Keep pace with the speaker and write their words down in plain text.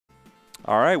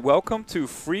All right, welcome to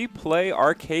Free Play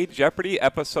Arcade Jeopardy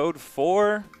Episode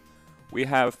 4. We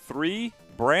have 3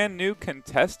 brand new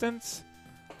contestants.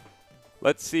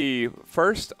 Let's see,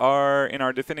 first in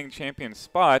our defending champion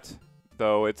spot,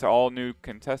 though it's all new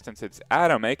contestants, it's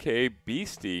Adam, aka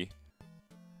Beastie.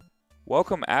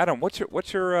 Welcome, Adam. What's your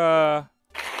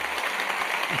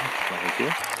Thank you.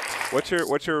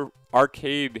 what's your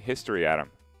arcade history,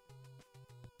 Adam?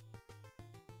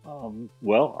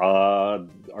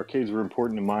 Arcades were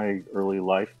important in my early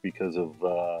life because of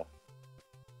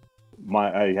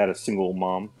I had a single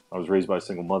mom. I was raised by a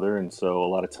single mother, and so a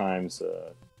lot of times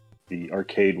the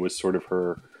arcade was sort of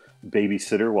her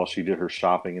babysitter while she did her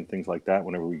shopping and things like that.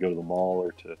 Whenever we go to the mall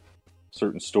or to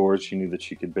certain stores, she knew that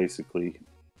she could basically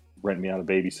rent me out a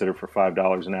babysitter for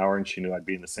 $5 an hour, and she knew I'd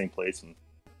be in the same place and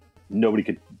nobody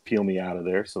could peel me out of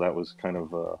there. So that was kind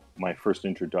of my first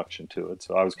introduction to it.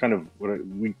 So I was kind of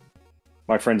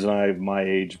my friends and I, my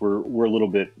age, we're a little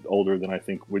bit older than I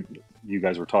think what you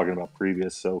guys were talking about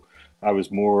previous. So I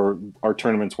was more, our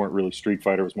tournaments weren't really Street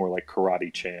Fighter. It was more like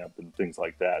Karate Champ and things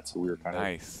like that. So we were kind of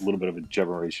a little bit of a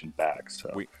generation back.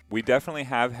 So we definitely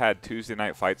have had Tuesday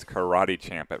Night Fights Karate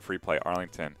Champ at Free Play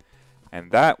Arlington,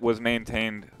 and that was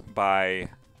maintained by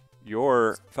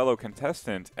your fellow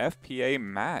contestant, FPA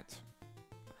Matt.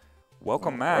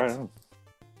 Welcome, Matt. Right.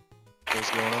 What's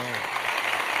going on?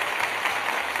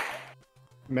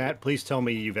 Matt, please tell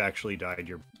me you've actually dyed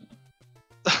your.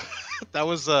 That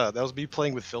was me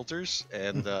playing with filters,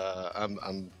 and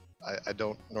I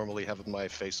don't normally have my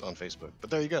face on Facebook,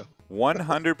 but there you go.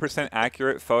 100%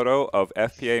 accurate photo of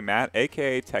FPA Matt,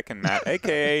 aka Tekken Matt,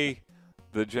 aka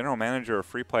the general manager of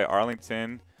Free Play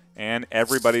Arlington and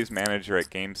everybody's manager at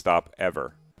GameStop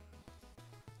ever.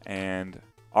 And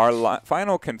our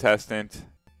final contestant,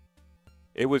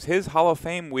 it was his Hall of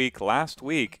Fame week last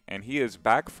week, and he is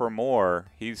back for more.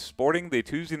 He's sporting the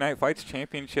Tuesday Night Fights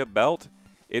Championship belt.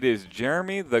 It is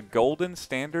Jeremy the Golden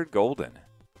Standard Golden.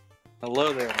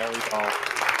 Hello there, how are you all?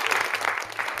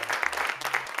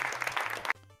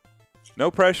 No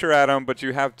pressure, Adam, but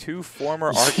you have 2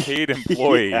 former arcade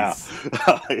employees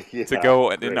to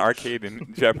go in arcade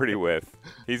and Jeopardy with.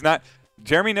 He's not.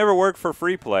 Jeremy never worked for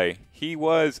Free Play. He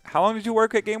was. How long did you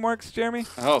work at GameWorks, Jeremy?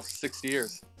 Oh, 6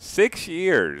 years. 6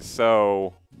 years.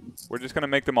 So we're just going to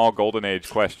make them all Golden Age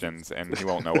questions, and he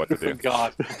won't know what to do.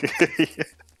 God.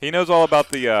 He knows all about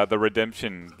the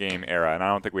redemption game era, and I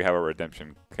don't think we have a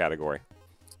redemption category.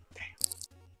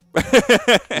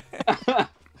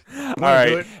 All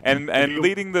right, and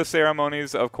leading the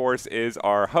ceremonies, of course, is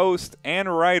our host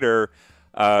and writer,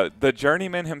 the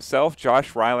journeyman himself,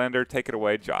 Josh Rylander. Take it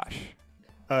away, Josh.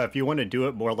 If you want to do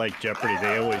it more like Jeopardy,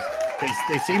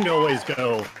 they seem to always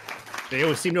go. They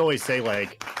always seem to always say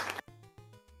like,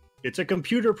 "It's a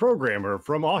computer programmer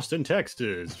from Austin,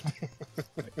 Texas."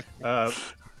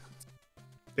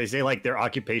 They say like their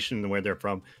occupation and where they're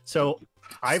from. So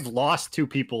I've lost 2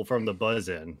 people from the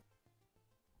buzz-in.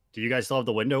 Do you guys still have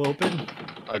the window open?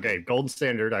 Okay, Golden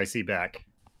Standard, I see back.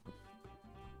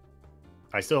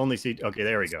 I still only see. Okay,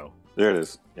 there we go. There it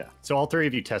is. Yeah. So all 3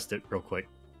 of you test it real quick,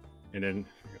 and then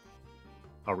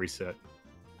I'll reset.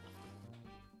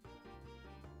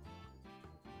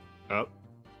 Oh,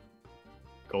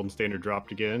 Golden Standard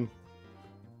dropped again.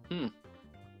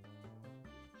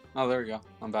 Oh, there we go.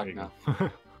 I'm back now.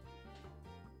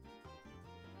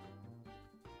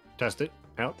 Test it.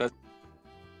 Out.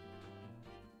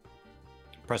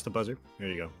 Press the buzzer. There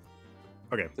you go.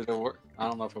 Okay. Did it work? I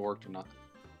don't know if it worked or not.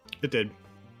 It did.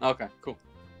 Okay, cool.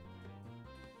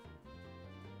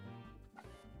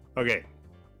 Okay.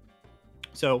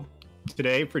 So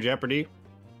today for Jeopardy,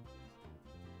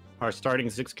 our starting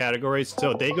 6 categories.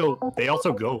 So they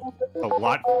also go a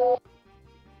lot.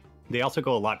 They also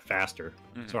go a lot faster.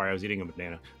 Sorry, I was eating a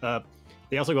banana.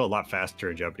 They also go a lot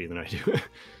faster in Jeopardy than I do.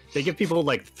 They give people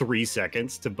like 3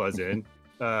 seconds to buzz in.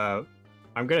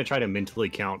 I'm going to try to mentally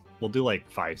count. We'll do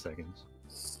like 5 seconds.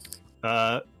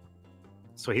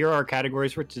 So here are our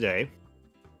categories for today.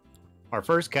 Our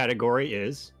first category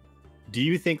is, do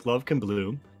you think love can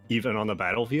bloom even on the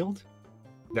battlefield?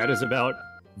 That is about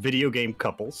video game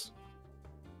couples.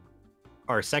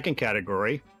 Our second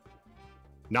category,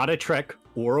 not a trek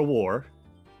or a war.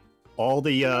 All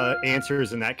the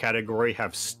answers in that category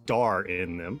have star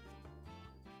in them.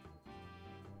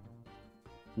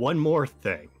 One more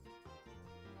thing.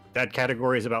 That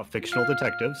category is about fictional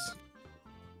detectives.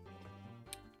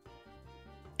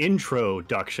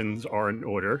 Introductions are in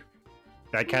order.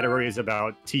 That category is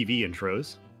about TV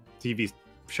intros, TV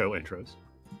show intros.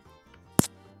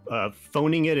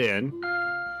 Phoning it in.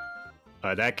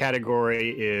 That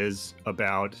category is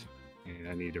about, and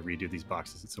I need to redo these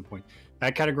boxes at some point.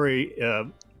 That category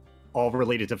all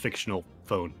related to fictional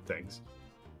phone things.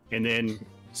 And then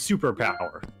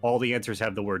superpower. All the answers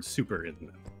have the word super in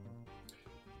them.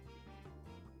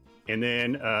 And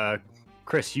then,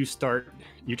 Chris, you start.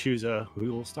 You choose who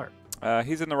will start.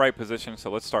 He's in the right position, so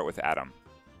let's start with Adam.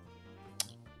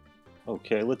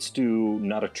 Okay, let's do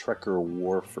Not a Trekker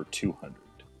War for 200.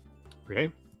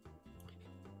 Okay.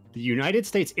 The United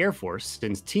States Air Force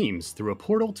sends teams through a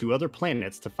portal to other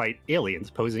planets to fight aliens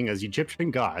posing as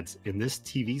Egyptian gods in this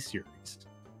TV series.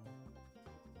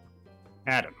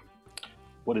 Adam.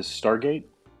 What is Stargate?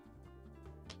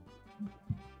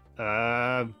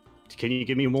 Can you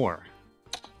give me more?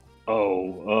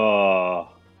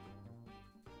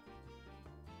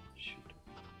 Shoot.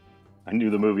 I knew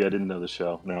the movie, I didn't know the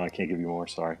show. No, I can't give you more,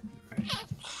 sorry.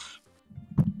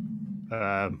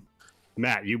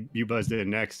 Matt, you buzzed in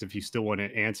next if you still want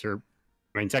to answer.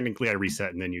 I mean, technically I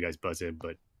reset and then you guys buzz in,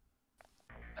 but...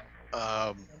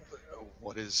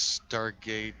 What is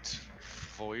Stargate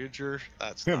Voyager?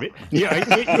 That's Yeah,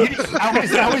 not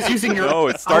I was using your... No,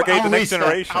 it's Stargate I'll The Next reset.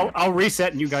 Generation. I'll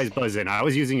reset and you guys buzz in. I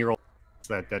was using your old...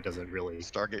 That doesn't really...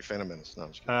 Stargate Phantom Menace. No,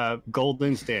 I'm just kidding.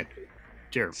 Golden Standard.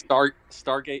 Jeremy.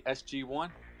 Stargate SG-1.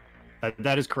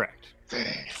 That is correct.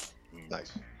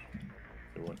 Nice.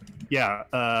 Good one. Yeah.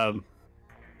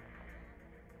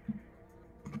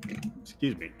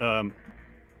 Excuse me.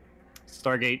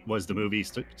 Stargate was the movie.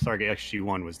 Stargate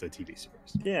XG-1 was the TV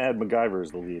series. Yeah, Ed MacGyver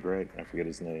is the lead, right? I forget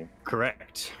his name.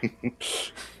 Correct.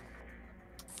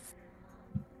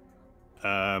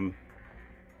 All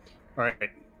right.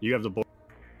 You have the board.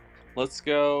 Let's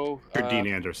go. Dean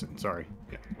Anderson. Sorry.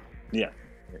 Yeah. Yeah,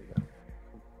 there you go.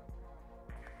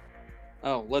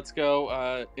 Oh, let's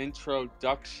go.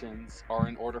 Introductions are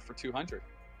in order for 200.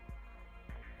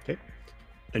 Okay.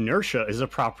 Inertia is a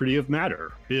property of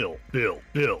matter. Bill.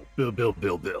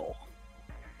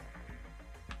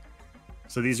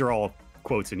 So these are all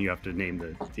quotes, and you have to name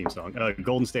the theme song.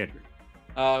 Golden Standard.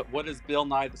 What is Bill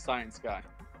Nye the Science Guy?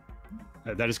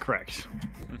 That is correct.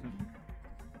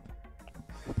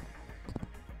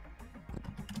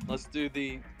 Let's do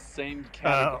the same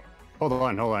category. Hold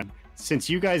on. Since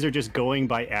you guys are just going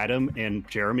by Adam and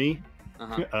Jeremy,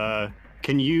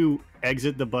 can you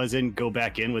exit the buzz-in, go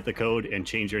back in with the code, and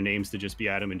change your names to just be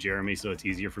Adam and Jeremy, so it's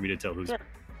easier for me to tell who's... Sure.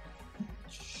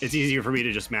 It's easier for me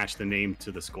to just match the name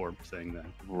to the score thing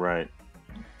then. Right.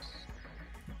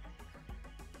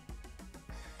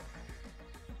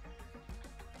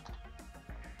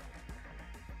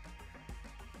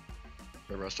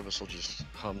 The rest of us will just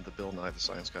hum the Bill Nye the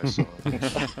Science Guy song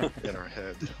in our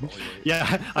head. while we wait.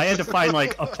 Yeah, I had to find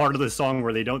like a part of the song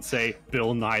where they don't say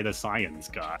Bill Nye the Science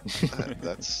Guy.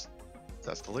 That's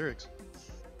the lyrics.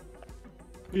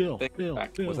 Bill.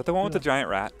 Was that the one with the giant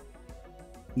rat?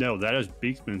 No, that is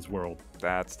Beastman's World.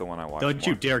 That's the one I watched. Don't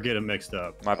you more. dare get them mixed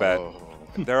up. My bad. Oh.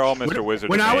 They're all Mr. Wizard.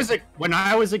 When to I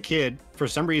me. was a kid, for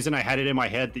some reason I had it in my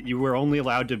head that you were only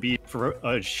allowed to be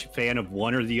a fan of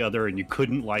one or the other, and you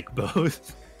couldn't like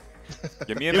both.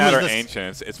 Give me a It matter was the-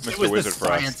 ancients. It's It Mr. was Wizard the for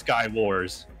Science us. Guy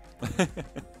Wars.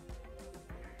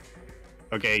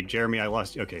 Okay, Jeremy, I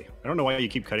lost you. Okay, I don't know why you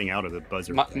keep cutting out of the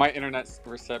buzzer. thing. My internet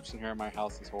reception here in my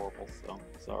house is horrible, so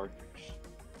sorry.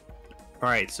 All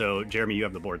right, so Jeremy, you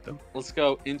have the board though. Let's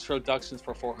go introductions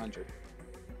for 400.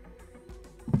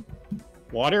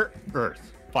 Water,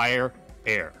 earth, fire,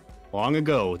 air. Long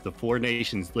ago, the four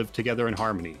nations lived together in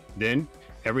harmony. Then,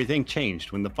 everything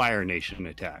changed when the Fire Nation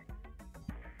attacked.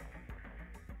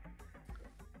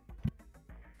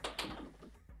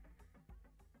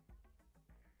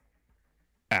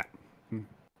 Matt.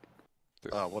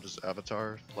 What is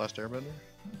Avatar: Last Airbender?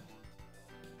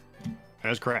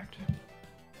 That is correct.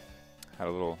 Had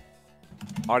a little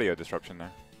audio disruption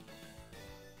there.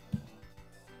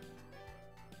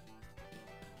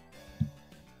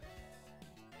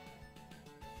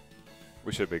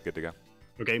 We should be good to go.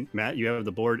 Okay, Matt, you have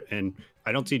the board, and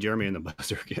I don't see Jeremy in the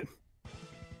buzzer again.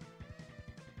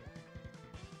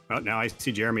 Oh, now I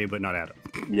see Jeremy, but not Adam.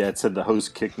 Yeah, it said the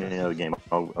host kicked me out of the game.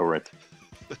 Oh, right.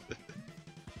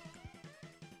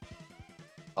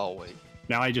 I'll wait.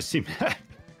 Now I just see Matt.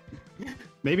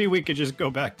 Maybe we could just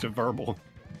go back to verbal.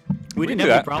 We can didn't do have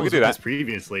any that. problems We can with do this that.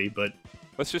 previously, but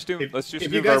Let's just do. Let's just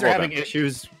if do you guys verbal are having then.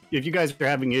 issues,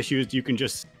 you can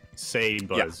just say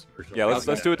buzz. Or something Yeah, let's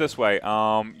like do that. it this way.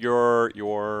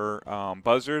 Your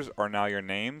buzzers are now your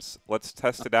names. Let's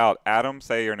test it out. Adam,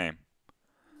 say your name.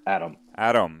 Adam.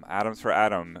 Adam's for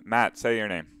Adam. Matt, say your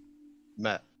name.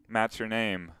 Matt. Matt's your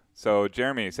name. So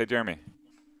Jeremy, say Jeremy.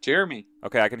 Jeremy.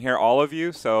 Okay, I can hear all of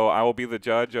you, so I will be the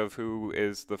judge of who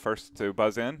is the first to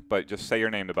buzz in, but just say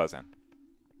your name to buzz in.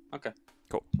 Okay.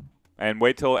 Cool. And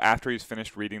wait till after he's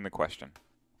finished reading the question.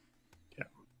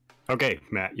 Okay,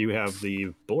 Matt, you have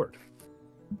the board.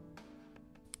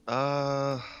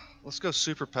 Let's go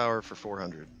superpower for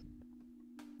 400.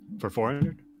 For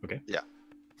 400? Okay. Yeah.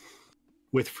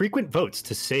 With frequent votes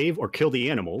to save or kill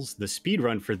the animals, the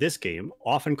speedrun for this game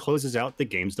often closes out the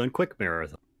Games Done Quick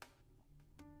marathon.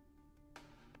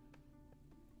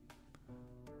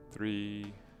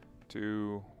 3,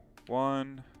 2,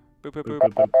 1. Boop, boop, Boop,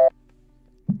 boop. boop,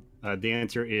 boop. The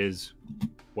answer is,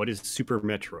 what is Super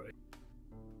Metroid?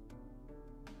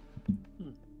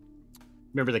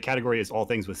 Remember, the category is all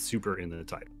things with super in the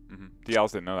title.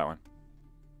 DLs didn't know that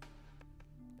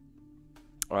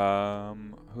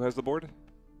one. Who has the board?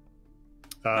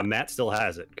 Matt still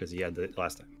has it because he had it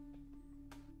last time.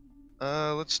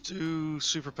 Let's do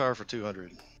superpower for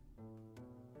 200.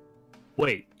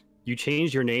 Wait, you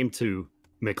changed your name to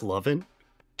McLovin?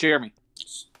 Jeremy,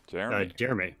 Jeremy.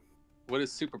 Jeremy, what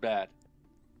is super bad?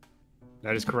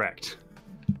 that is correct.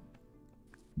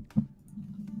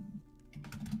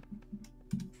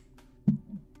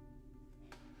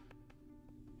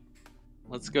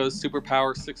 Let's go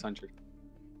superpower 600.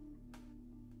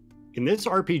 In this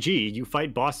RPG, you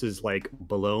fight bosses like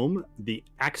Balome, the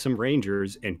Axum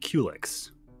Rangers, and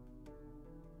Culex.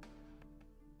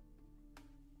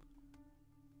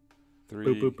 3.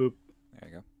 Boop, boop, boop. There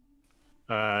you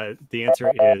go. The answer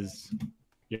is,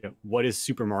 what is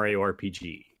Super Mario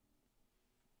RPG?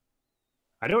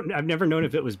 I've never known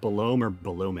if it was Balome or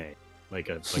Balome, like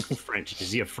a French.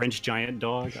 Is he a French giant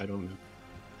dog? I don't know.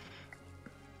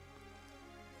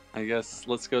 I guess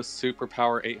let's go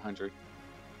superpower 800.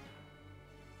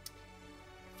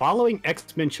 Following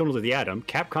X-Men Children of the Atom,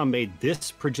 Capcom made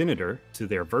this progenitor to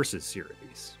their Versus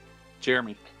series.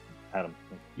 Jeremy, Adam.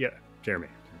 Yeah, Jeremy.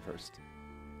 First.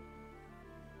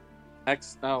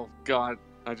 Oh God,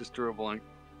 I just drew a blank.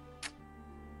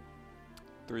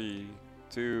 3,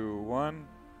 2, 1.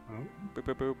 Oh. Boop,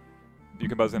 boop, boop. You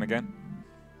can buzz in again.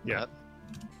 Yeah.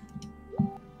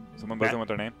 Someone buzz Matt. in with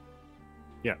their name.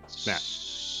 Yeah, Matt.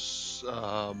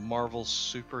 Marvel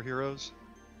superheroes.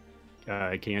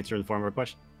 Can you answer in the form of a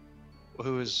question?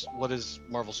 What is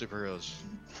Marvel superheroes?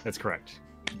 That's correct.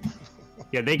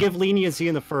 Yeah, they give leniency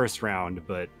in the first round,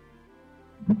 but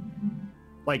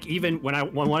like even when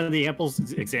one of the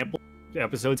example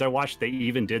episodes I watched, they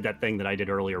even did that thing that I did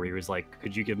earlier where he was like,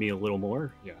 could you give me a little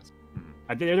more? Yes.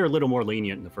 I think they're a little more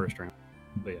lenient in the first round.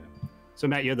 But yeah. So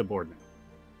Matt, you have the board now.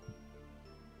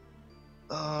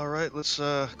 All right, let's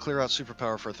clear out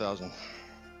superpower for 1,000.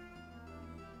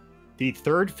 The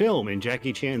third film in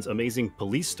Jackie Chan's Amazing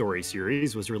Police Story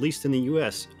series was released in the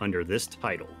U.S. under this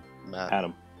title. Matt.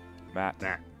 Adam. Matt.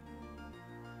 Matt.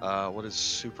 What is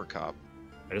Super Cop?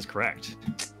 That is correct.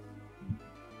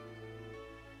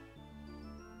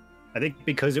 I think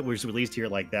because it was released here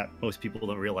like that, most people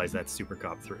don't realize that's Super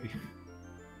Cop 3.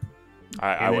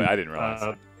 I didn't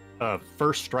realize.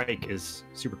 First Strike is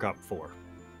Super Cop 4.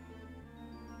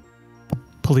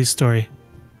 Police Story.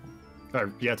 Yeah,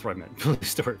 that's what I meant. Police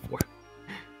Story 4.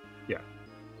 Yeah.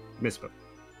 Misspoke.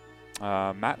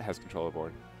 Matt has control of the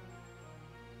board.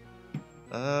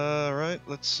 All right,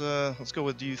 let's go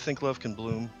with Do You Think Love Can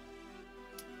Bloom?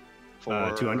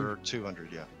 For 200?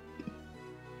 200, yeah.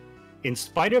 In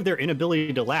spite of their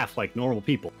inability to laugh like normal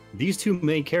people, these two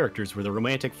main characters were the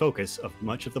romantic focus of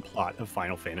much of the plot of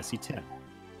Final Fantasy X.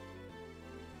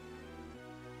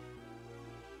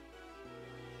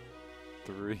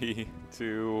 3,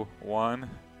 2, 1.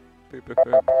 Boop, boop,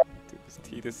 boop. It's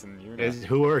Titus and Yuna.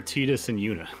 Who are Tidus and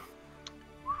Yuna?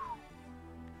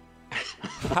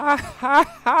 Ha ha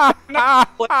ha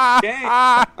ha Game.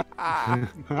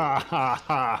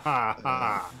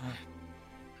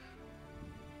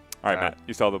 All right, Matt,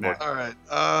 you saw the board. All right,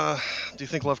 Do You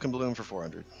Think Love Can Bloom for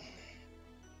 400?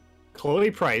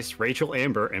 Chloe Price, Rachel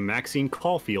Amber, and Maxine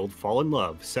Caulfield fall in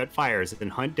love, set fires,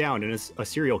 and hunt down a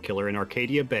serial killer in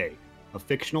Arcadia Bay, a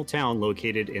fictional town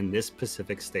located in this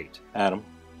Pacific state. Adam.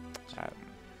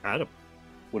 Adam.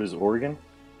 What is Oregon?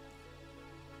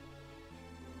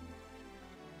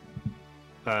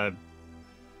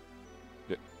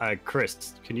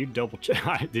 Chris, can you double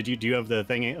check? Do you have the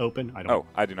thing open? I don't. Oh,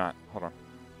 I do not. Hold on.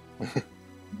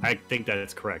 I think that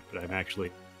is correct, but I'm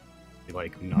actually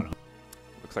not.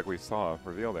 Looks like we saw a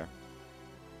reveal there.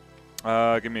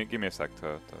 Give me a sec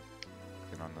to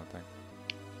get on the thing.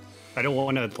 I don't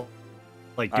want to do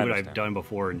what I've understand. done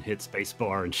before and hit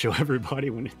spacebar and show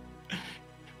everybody when.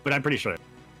 But I'm pretty sure.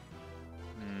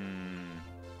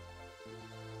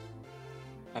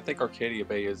 I think Arcadia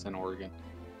Bay is in Oregon.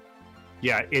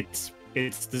 Yeah, it's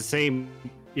the same.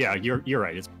 Yeah, you're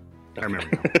right. I remember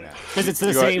now. Yeah. Because it's the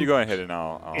You same. go ahead and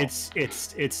I'll. It's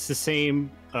the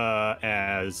same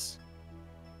as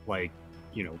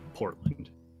Portland.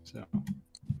 So,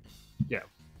 yeah,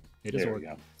 it is There we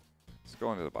working. go.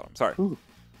 Scrolling to the bottom. Sorry. Ooh.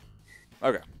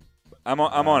 Okay. I'm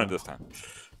on it this time.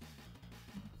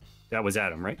 That was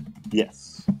Adam, right?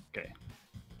 Yes. Okay.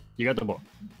 You got the board.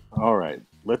 All right.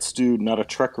 Let's do Not a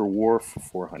Trek or War for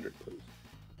 400, please.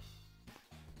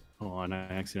 Hold on, I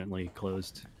accidentally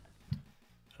closed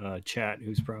chat.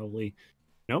 Who's probably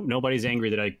nope. Nobody's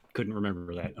angry that I couldn't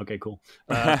remember that. Okay, cool.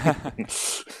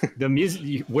 The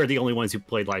music. We're the only ones who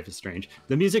played Life is Strange.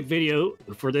 The music video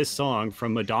for this song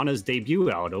from Madonna's debut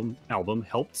album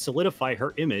helped solidify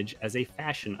her image as a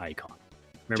fashion icon.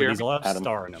 Remember, these all have Adam.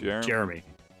 star in them. Jeremy.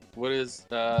 What is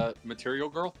Material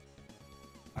Girl?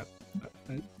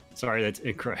 Sorry, that's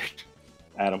incorrect.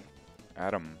 Adam.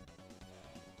 Adam.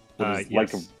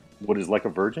 Yes. What is Like a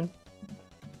Virgin?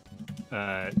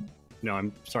 No,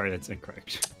 I'm sorry, that's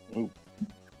incorrect. Ooh.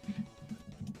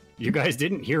 You guys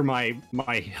didn't hear my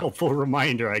helpful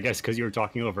reminder, I guess, because you were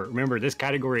talking over. Remember, this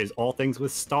category is all things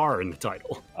with star in the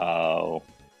title. Oh.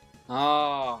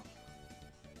 Ah.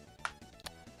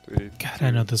 3, God, I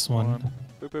know this one.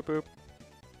 Boop, boop, boop.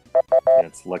 Yeah,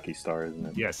 it's Lucky Star, isn't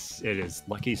it? Yes, it is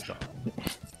Lucky Star.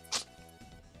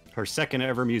 Her second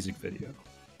ever music video.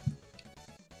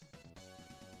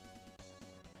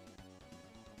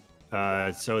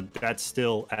 So that's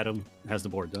still Adam has the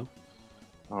board though.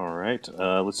 All right.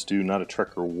 Let's do Not a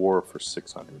Trek or War for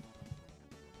 600.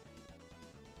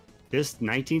 This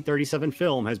 1937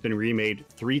 film has been remade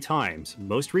 3 times,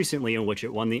 most recently in which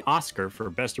it won the Oscar for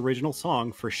Best Original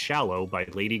Song for Shallow by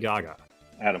Lady Gaga.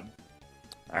 Adam.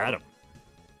 Adam.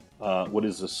 What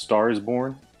is A Star is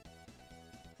Born?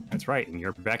 That's right, and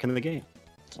you're back in the game.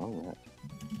 All right.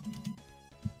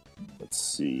 Let's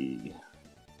see.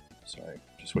 Sorry,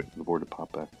 just waiting for the board to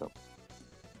pop back up.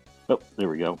 Oh, there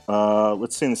we go.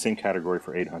 Let's stay in the same category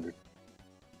for 800.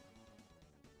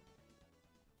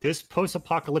 This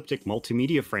post-apocalyptic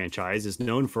multimedia franchise is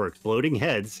known for exploding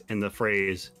heads and the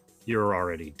phrase, "You're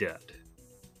already dead."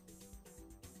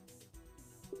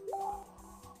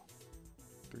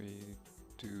 3,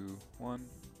 2, 1.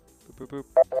 Boop, boop,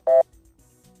 boop.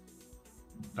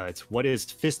 It's what is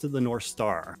Fist of the North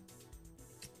Star?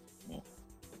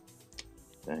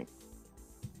 Dang.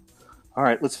 All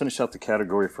right, let's finish out the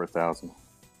category for 1,000.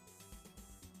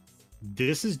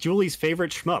 This is Julie's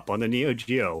favorite shmup on the Neo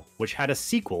Geo, which had a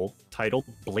sequel titled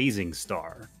Blazing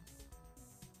Star.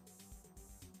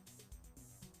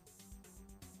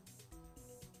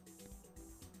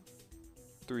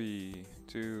 Three,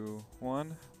 2,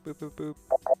 1. Boop, boop, boop.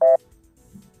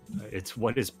 It's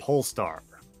what is Polestar?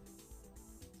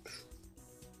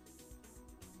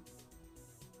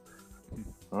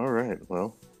 All right,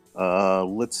 well,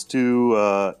 let's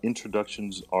do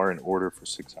introductions are in order for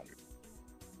 600.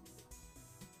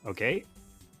 Okay,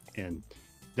 and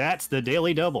that's the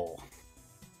Daily Double,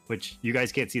 which you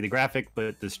guys can't see the graphic,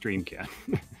 but the stream can.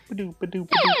 Ba-doo, ba-doo,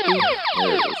 ba-doo, ba-doo.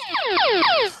 There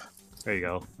it is. There you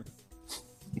go.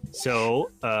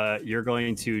 So you're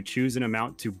going to choose an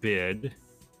amount to bid.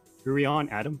 Who are we on,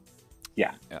 Adam?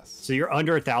 Yeah, Yes. So you're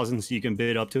under 1,000, so you can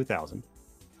bid up to 1,000.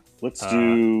 let's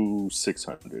do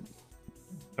 600.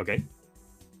 Okay.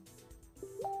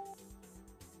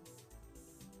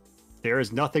 There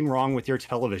is nothing wrong with your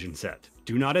television set.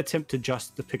 Do not attempt to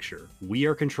adjust the picture. We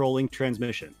are controlling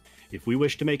transmission. If we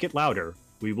wish to make it louder,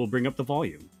 we will bring up the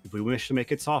volume. If we wish to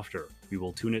make it softer, we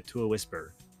will tune it to a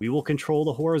whisper. We will control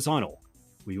the horizontal.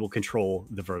 We will control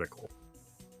the vertical.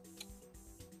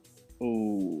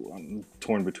 Oh, I'm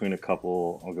torn between a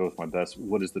couple. I'll go with my best.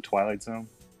 What is the Twilight Zone?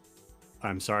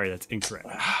 I'm sorry, that's incorrect.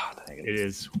 Ah, dang It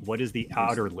is, what is the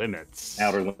outer limits?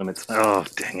 Outer Limits. Oh,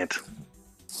 dang it.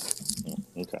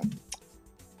 Okay.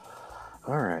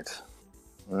 All right.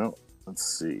 Well, let's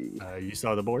see. You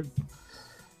saw the board?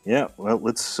 Yeah, well,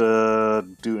 let's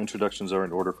do introductions are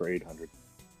in order for 800.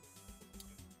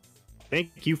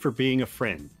 Thank you for being a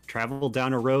friend. Travel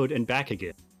down a road and back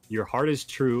again. Your heart is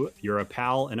true. You're a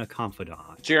pal and a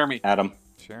confidant. Jeremy. Adam.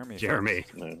 Jeremy.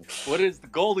 What is the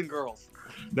Golden Girls?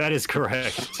 That is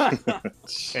correct.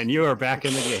 And you are back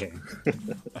in the game.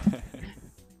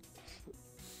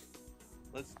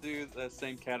 Let's do the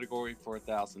same category for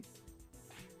 1,000.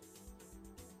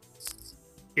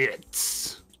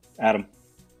 It's Adam.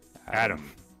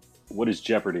 Adam. What is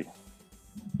Jeopardy?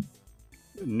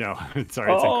 No,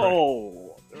 sorry, it's incorrect.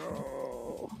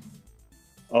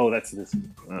 Oh, that's this.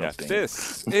 Oh, Yeah, dang it.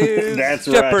 this is That's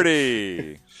right.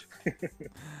 Jeopardy.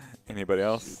 Anybody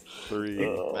else? 3,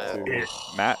 2. It-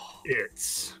 Matt.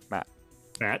 It's Matt.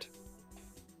 Matt.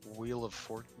 What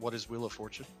is Wheel of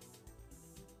Fortune?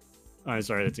 I'm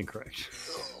sorry, that's incorrect.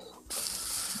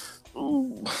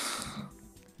 Ooh.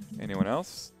 Anyone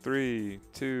else? 3,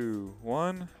 2,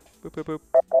 1. Boop, boop, boop.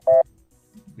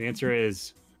 The answer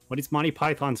is, what is Monty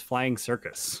Python's Flying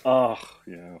Circus? Oh,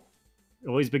 yeah. It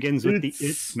always begins with the It's-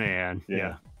 "it's" man.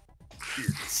 yeah.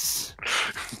 It's.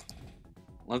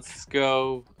 Let's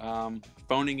go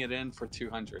phoning it in for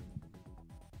 200.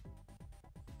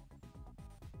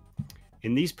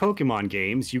 In these Pokemon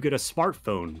games, you get a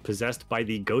smartphone possessed by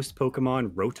the ghost Pokemon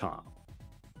Rotom.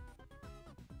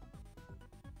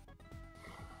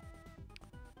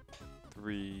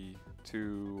 Three,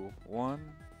 two, one.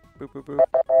 Boop, boop, boop.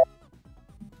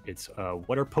 It's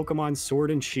what are Pokemon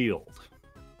Sword and Shield?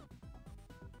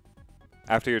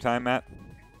 After your time, Matt.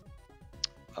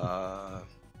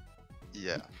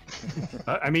 Yeah.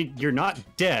 I mean, you're not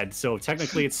dead, so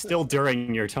technically it's still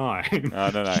during your time.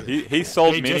 No. He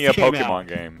sold It many just a came Pokemon out.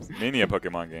 game. Many a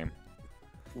Pokemon game.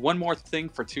 One more thing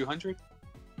for 200.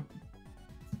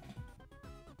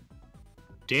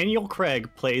 Daniel Craig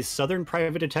plays Southern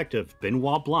Private Detective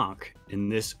Benoit Blanc in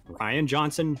this Ryan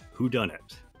Johnson whodunit.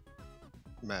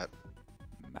 Matt,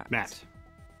 Matt,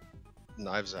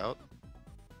 Knives Out.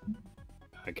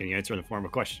 can you answer in the form of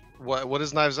a question? What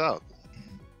is Knives Out?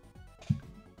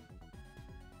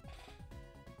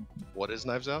 What is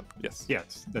Knives Out? Yes.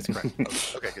 Yes, that's correct.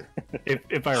 Okay, good.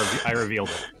 if I revealed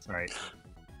it, it's all right.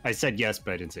 I said yes,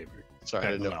 but I didn't say it. Sorry,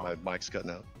 I didn't know No. if my mic's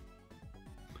cutting out.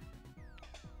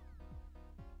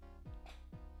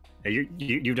 Hey,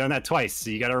 you've done that twice,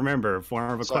 so you got to remember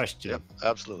form of a So- question. Yep,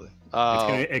 absolutely.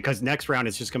 Because next round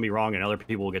it's just gonna be wrong, and other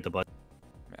people will get the button.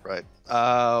 Right.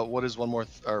 What is one more?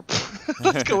 Or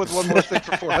let's go with one more thing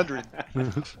for 400.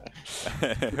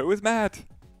 Who is Matt?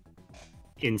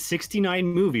 In 69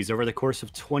 movies over the course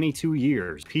of 22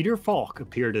 years, Peter Falk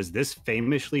appeared as this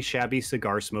famously shabby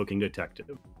cigar-smoking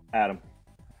detective. Adam,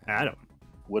 Adam,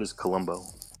 what is Columbo?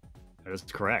 that is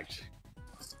correct.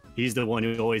 He's the one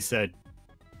who always said,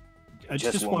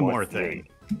 just one more thing.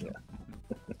 Yeah.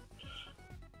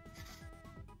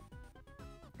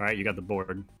 All right, you got the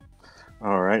board.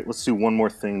 All right, let's do one more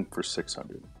thing for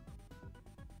 600.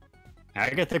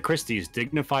 Agatha Christie's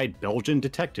dignified Belgian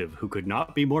detective who could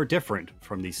not be more different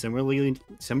from the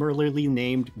similarly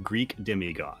named Greek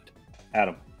demigod.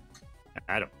 Adam,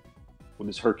 Adam, what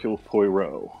is Hercule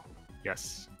Poirot?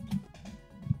 yes.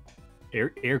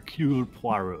 Hercule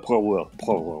Poirot.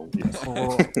 Poirot,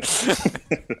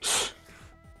 yes.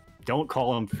 Don't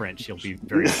call him French. He'll be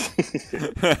very.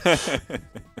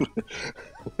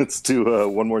 Let's do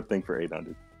one more thing for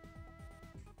 800.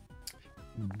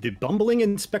 The bumbling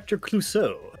Inspector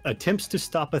Clouseau attempts to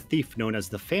stop a thief known as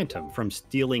the Phantom from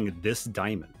stealing this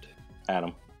diamond.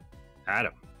 Adam,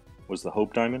 Adam, was the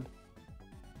Hope Diamond?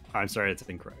 I'm sorry, that's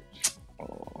incorrect.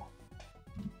 Oh.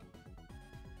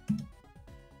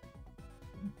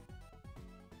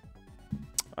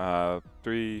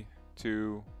 Three,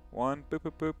 two, one. Boop,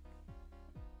 boop, boop.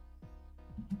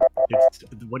 It's,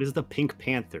 what is the Pink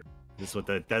Panther?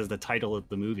 That is the title of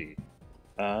the movie.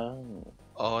 Oh.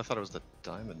 Oh, I thought it was the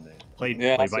diamond name. Played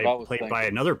Yeah, that's what I was by thinking.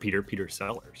 another Peter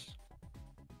Sellers.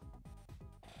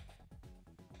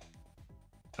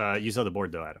 You saw the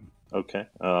board though, Adam. Okay.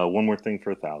 One more thing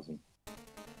for 1,000.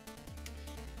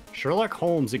 Sherlock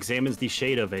Holmes examines the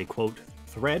shade of a, quote,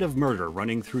 thread of murder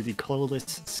running through the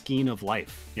colorless skein of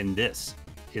life in this,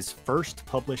 his first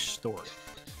published story.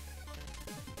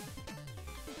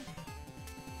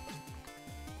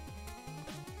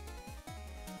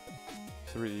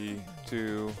 Three,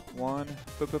 two, one.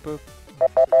 Boop, boop,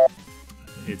 boop.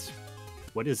 It's,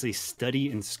 what is a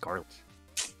study in scarlet?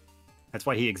 That's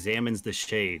why he examines the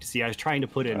shade. See, I was trying to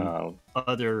put in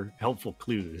other helpful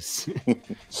clues.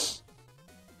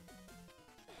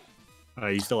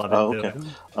 You still have it? Oh,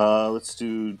 okay. Let's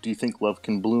do you think love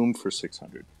can bloom for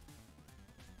 600?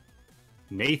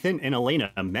 Nathan and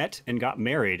Elena met and got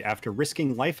married after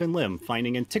risking life and limb,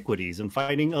 finding antiquities and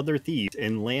fighting other thieves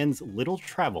in lands little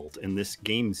traveled in this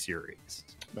game series.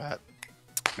 Matt,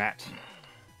 Matt,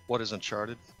 what is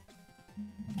Uncharted?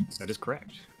 that is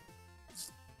correct.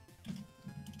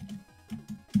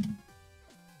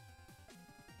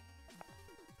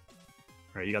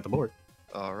 All right, you got the board.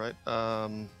 All right.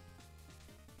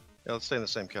 Yeah, let's stay in the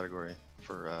same category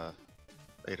for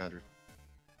 800.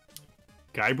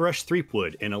 Guybrush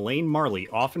Threepwood and Elaine Marley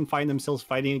often find themselves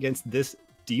fighting against this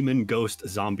demon ghost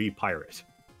zombie pirate.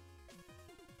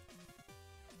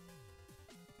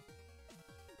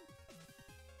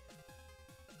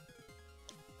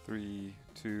 Three,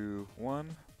 two,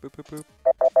 one. Boop, boop,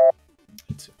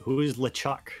 boop. Who is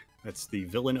LeChuck? That's the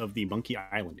villain of the Monkey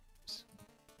Island games.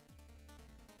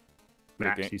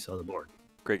 Matt, game. you saw the board.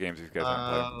 Great games these guys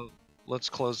haven't played. Let's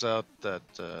close out that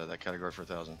that category for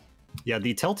 1,000. Yeah,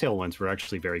 the Telltale ones were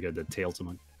actually very good. The Tales of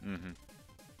Monkey.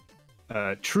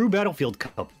 Mm-hmm. True Battlefield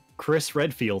Cup Chris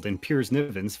Redfield and Piers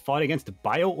Nivens fought against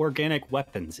bioorganic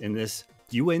weapons in this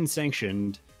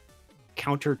UN-sanctioned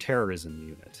counterterrorism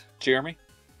unit? Jeremy,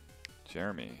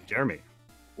 Jeremy.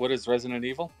 what is Resident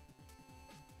Evil?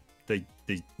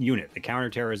 The unit, the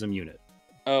counterterrorism unit.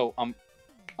 Oh,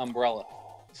 Umbrella.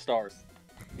 Stars.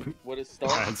 What is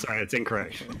Stars? I'm sorry, that's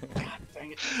incorrect.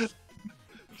 Dang it.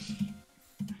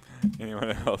 Anyone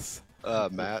else?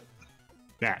 Matt,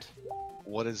 Matt.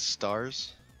 what is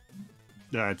stars?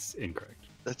 That's incorrect.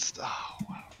 That's oh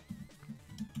wow.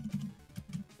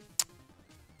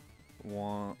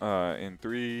 One. In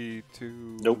 3,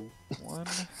 2, Nope. 1.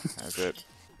 That's it.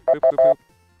 Boop, boop, boop.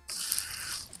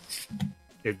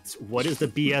 It's what is the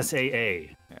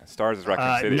BSAA? Yeah, Stars is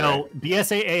Raccoon City. No, Right?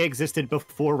 BSAA existed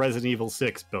before Resident Evil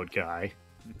 6, boat guy.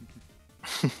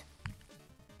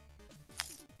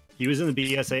 He was in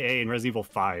the BSAA in Resident Evil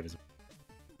 5.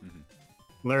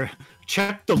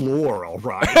 Check the lore, all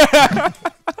right.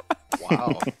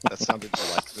 Wow, that sounded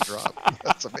like the drop.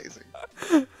 That's amazing.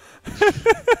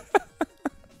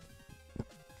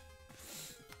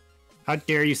 How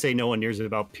dare you say no one knows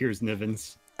about Piers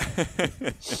Nivens?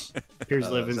 Piers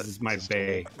Nivens that- is my that's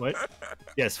bae. What?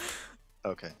 Yes.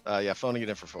 Okay. Yeah, phoning it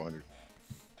in for 400.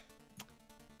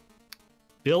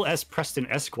 Bill S. Preston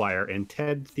Esquire and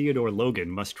Ted Theodore Logan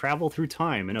must travel through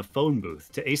time in a phone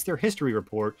booth to ace their history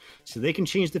report so they can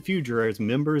change the future as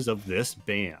members of this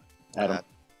band. Adam.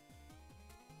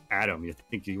 Adam, you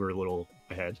think you were a little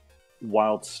ahead?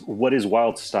 What is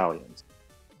Wild Stallions?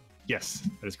 Yes,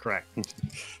 that is correct.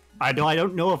 I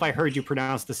don't know if I heard you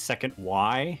pronounce the second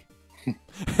Y.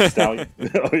 Stallion.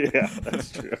 Oh yeah,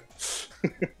 that's true.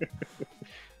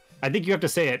 I think you have to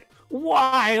say it.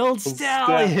 Wild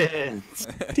Stallions.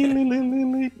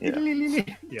 Yeah. Yeah.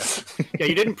 Yeah,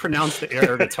 you didn't pronounce the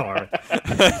air guitar.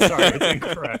 Sorry, it's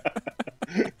incorrect.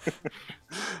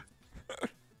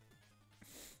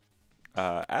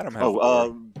 Adam has the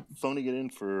board. Phoning it in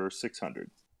for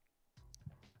 600.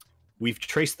 We've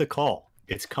traced the call.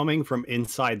 It's coming from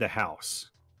inside the house.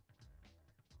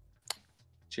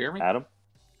 Jeremy, Adam.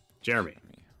 Jeremy.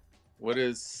 what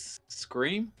is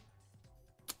Scream?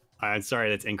 I'm sorry,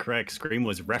 that's incorrect. Scream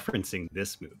was referencing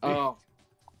this movie. Oh,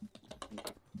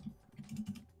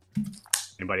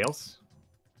 Anybody else?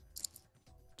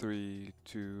 3,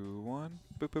 2, 1.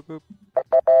 Boop, boop, boop.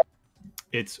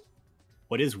 It's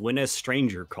what is when a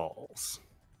stranger calls?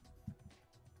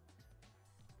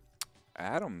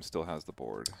 Adam still has the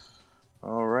board.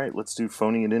 All right, let's do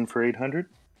phoning it in for 800.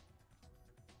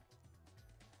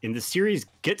 In the series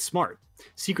Get Smart,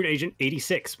 Secret Agent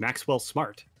 86, Maxwell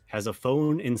Smart, has a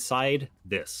phone inside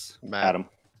this. Matt. Adam.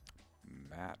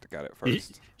 Matt got it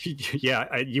first.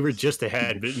 Yeah, you were just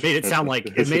ahead, but it made it sound like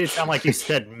you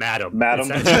said "madam." Madam.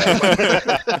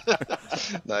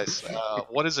 Nice.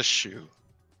 What is a shoe?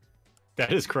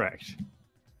 That is correct.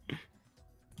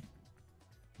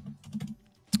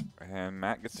 And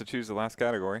Matt gets to choose the last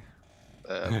category.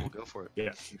 We'll go for it.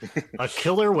 Yeah. A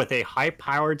killer with a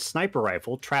high-powered sniper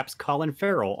rifle traps Colin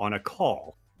Farrell on a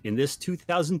call in this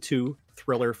 2002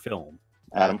 thriller film.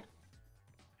 Adam.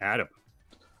 Adam,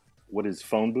 What is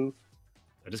phone booth?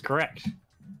 that is correct.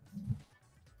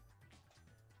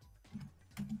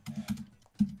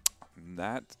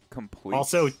 That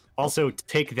completes. Also,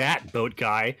 take that, boat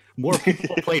guy. More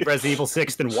people played Resident Evil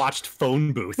 6 than watched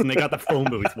Phone Booth, and they got the Phone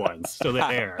Booth ones. So they're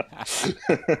there.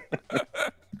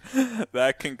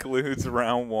 That concludes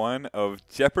round 1 of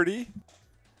Jeopardy.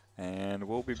 And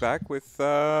we'll be back with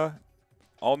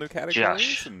all new categories.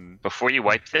 Josh, And before you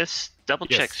wipe this, double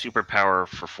check Yes. superpower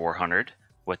for 400.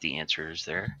 What the answer is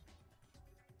there?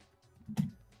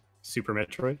 Super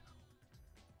Metroid.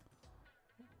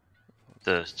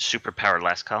 The superpower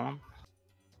last column.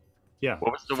 Yeah.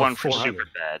 What was the For one for 400. super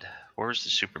bad? Where was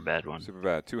the super bad one? super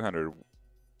bad. 200.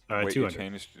 Wait, 200. you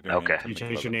changed your name Okay. to You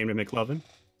changed your McLovin. name to McLovin?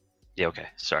 Yeah, okay.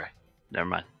 Sorry. Never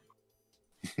mind.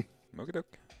 Okey-doke.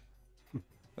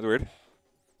 That's weird.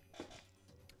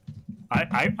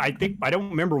 I think I don't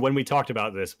remember when we talked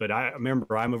about this, but I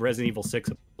remember I'm a Resident Evil 6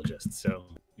 apologist, so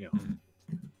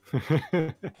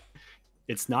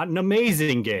it's not an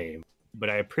amazing game, but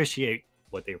I appreciate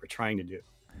what they were trying to do.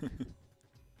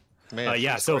 Man,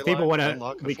 yeah, free so if people storyline, wanna-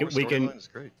 unlock a we can- full we can- storyline is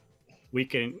great. We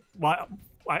can. Well,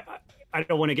 I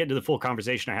don't want to get into the full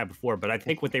conversation I had before, but I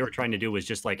think what they were trying to do was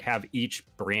just like have each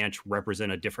branch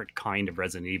represent a different kind of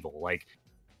Resident Evil. Like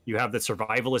you have the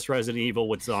survivalist Resident Evil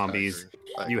with zombies.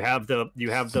 I You have the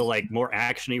like more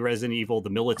actiony Resident Evil, the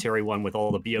military one with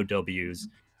all the BOWs,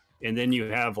 and then you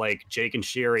have like Jake and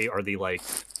Sherry are the like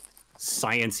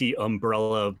sciency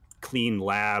umbrella clean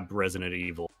lab Resident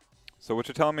Evil. So what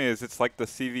you're telling me is it's like the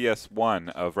CVS 1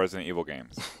 of Resident Evil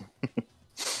games.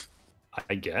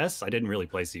 I guess I didn't really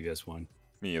play CVS one.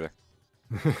 Me either.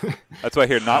 That's why I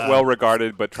hear not well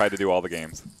regarded, but tried to do all the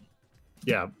games.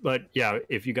 Yeah, but yeah,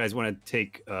 if you guys want to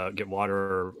take get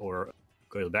water or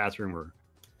go to the bathroom or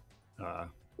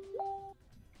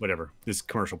whatever, this is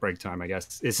commercial break time, I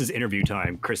guess. This is interview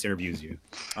time. Chris interviews you.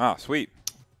 Oh, sweet.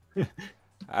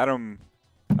 Adam,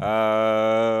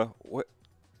 what?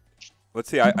 Let's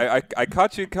see. I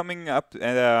caught you coming up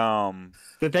and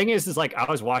The thing is like I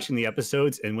was watching the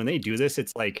episodes, and when they do this,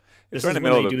 it's like this it's right is in the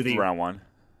when middle they of do the round one.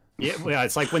 Yeah,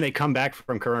 it's like when they come back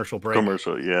from commercial break.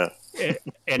 Commercial, yeah.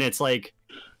 And it's like,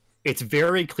 it's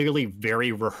very clearly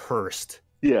very rehearsed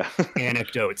Yeah.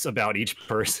 anecdotes about each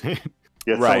person.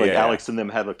 Yeah, it's Right, not like yeah, Alex and them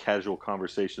have a casual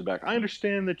conversation back. I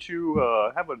understand that you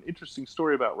have an interesting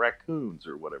story about raccoons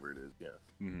or whatever it is. Yeah.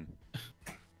 Mm-hmm.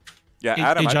 Yeah, Hey,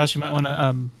 Adam. hey Josh, you might want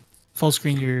to full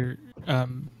screen your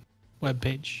web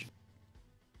page.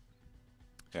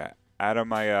 Yeah,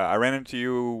 Adam. I ran into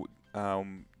you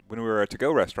when we were at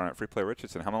To-Go restaurant at Free Play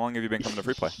Richardson. How long have you been coming to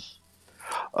Free Play?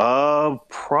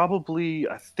 Probably.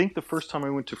 I think the first time I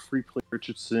went to Free Play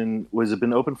Richardson was it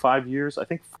been open 5 years? I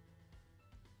think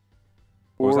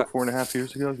What was that? 4.5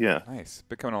 years ago. Yeah. Nice,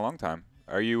 been coming a long time.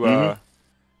 Are you? Mhm. Have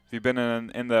you been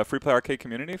in the Free Play arcade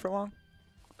community for long?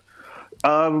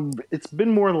 It's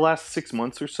been more in the last 6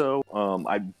 months or so.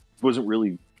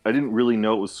 I didn't really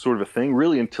know it was sort of a thing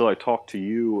really until I talked to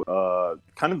you.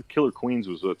 Kind of the Killer Queens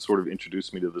was what sort of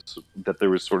introduced me to this, that there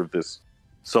was sort of this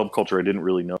subculture I didn't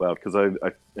really know about, because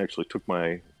I actually took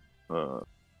my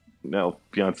now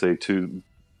fiance to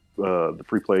the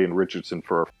Free Play in Richardson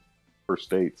for our first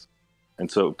dates. And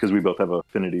so, because we both have an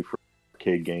affinity for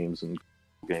arcade games and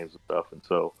stuff. And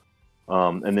so,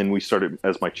 and then we started,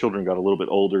 as my children got a little bit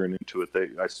older and into it,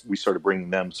 we started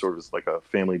bringing them sort of as like a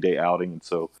family day outing. And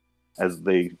so, as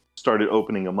they started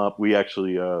opening them up, we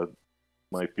actually,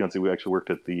 my fiance, we actually worked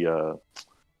at the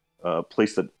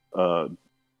place that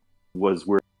was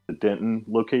where the Denton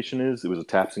location is. It was a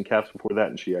Taps and Caps before that,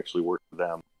 and she actually worked for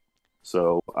them.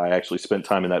 So I actually spent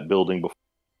time in that building before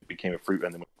it became a free,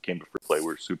 and then when it came to Free Play, we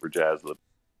were super jazzed that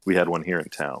we had one here in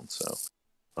town. So,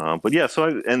 but yeah,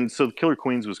 so the Killer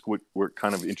Queens was what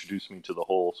kind of introduced me to the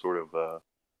whole sort of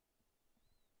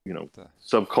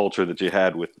subculture that you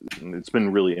had with, and it's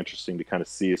been really interesting to kind of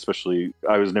see, especially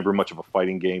I was never much of a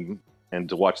fighting game, and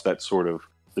to watch that sort of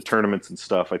the tournaments and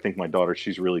stuff. I think my daughter,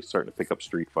 she's really starting to pick up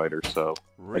Street Fighter. So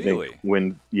Really? I think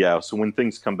when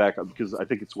things come back, because I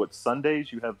think it's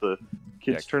Sundays you have the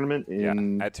kids tournament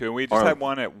in at 2, and we just had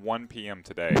one at 1 p.m.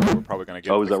 today. We're probably gonna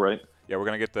get. Oh, is that right? Yeah, we're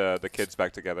gonna get the kids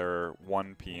back together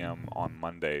 1 p.m. on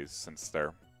Mondays, since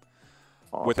they're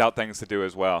without things to do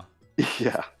as well.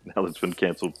 Yeah, now that's been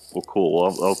canceled. Well, cool.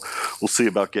 Well, we'll see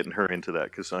about getting her into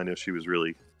that, because I know she was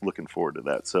really looking forward to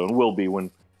that. So it will be when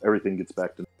everything gets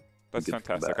back to. That's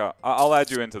fantastic. I'll add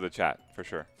you into the chat for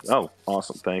sure. Oh,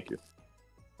 awesome! Thank you.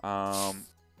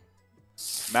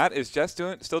 Matt, is Jess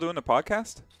still doing the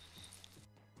podcast?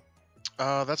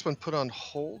 That's been put on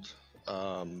hold.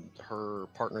 Her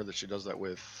partner that she does that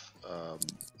with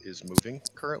is moving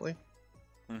currently.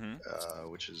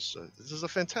 Which is this is a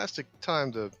fantastic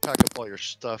time to pack up all your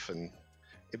stuff and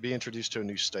be introduced to a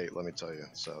new state. Let me tell you.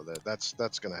 So that's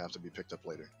going to have to be picked up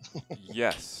later.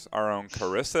 Yes, our own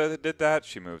Carissa did that.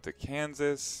 She moved to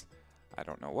Kansas. I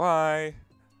don't know why.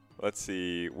 Let's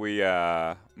see.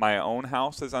 My own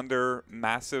house is under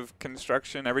massive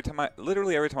construction.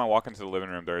 Literally every time I walk into the living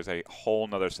room, there's a whole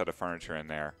nother set of furniture in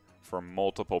there for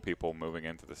multiple people moving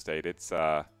into the state. It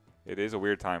is a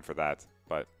weird time for that.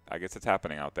 But I guess it's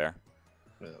happening out there.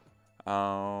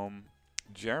 Yeah.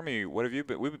 Jeremy, what have you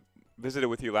been? We visited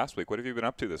with you last week. What have you been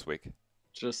up to this week?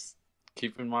 Just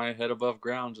keeping my head above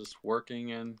ground, just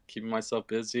working and keeping myself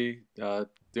busy.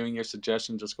 Doing your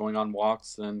suggestion, just going on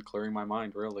walks and clearing my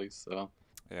mind, really. So.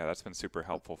 Yeah, that's been super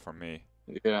helpful for me.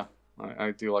 Yeah,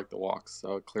 I do like the walks,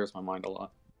 so it clears my mind a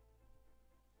lot.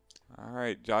 All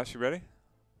right, Josh, you ready?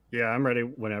 Yeah, I'm ready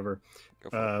whenever. Go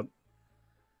for it.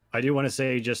 I do want to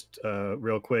say just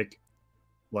real quick,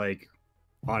 like,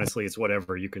 honestly, it's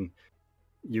whatever. You can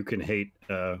hate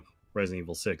Resident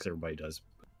Evil 6. Everybody does.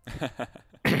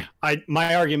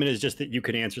 My argument is just that you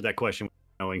can answer that question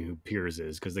without knowing who Piers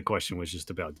is, because the question was just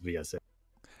about the VSA.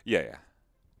 Yeah.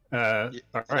 All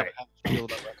right. How do you feel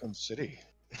about Raccoon City?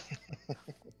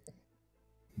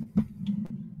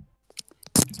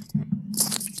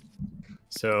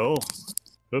 So,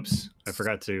 oops, I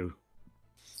forgot to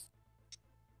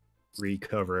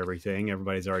recover everything.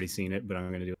 Everybody's already seen it, but I'm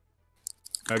going to do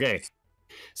it. Okay.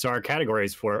 So our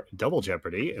categories for Double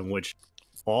Jeopardy, in which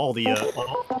all the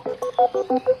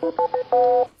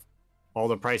all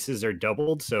the prices are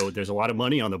doubled, so there's a lot of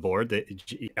money on the board.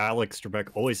 Alex Trebek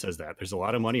always says that. There's a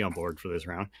lot of money on board for this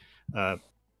round.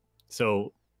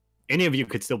 So any of you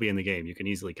could still be in the game. You can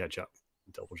easily catch up.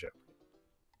 Double Jeopardy.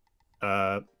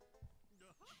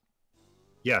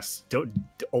 Yes, don't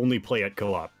only play at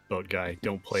co-op, Boat Guy.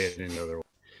 Don't play it in another way.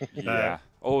 Yeah.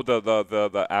 Oh,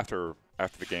 the after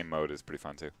the game mode is pretty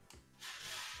fun too.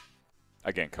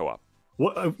 Again, co-op.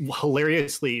 What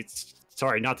hilariously,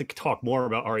 sorry, not to talk more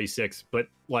about RE6, but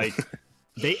like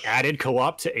they added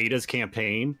co-op to Ada's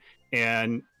campaign,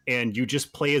 and you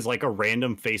just play as like a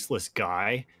random faceless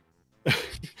guy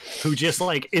who just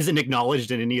like isn't acknowledged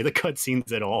in any of the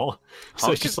cutscenes at all.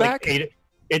 So it's just like Ada.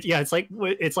 It's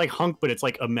like Hunk, but it's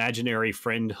like imaginary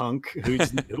friend Hunk who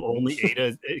only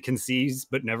Ada can see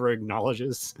but never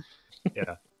acknowledges.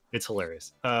 Yeah, it's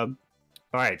hilarious. All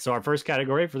right, so our first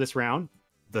category for this round,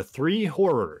 the 3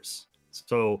 horrors.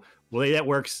 So the way that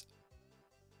works,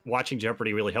 watching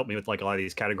Jeopardy really helped me with like a lot of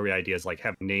these category ideas, like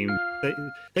having name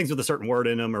things with a certain word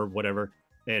in them or whatever.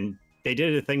 And they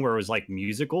did a thing where it was like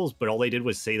musicals, but all they did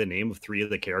was say the name of 3 of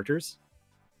the characters.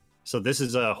 So this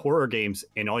is horror games,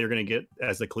 and all you're going to get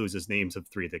as the clues is names of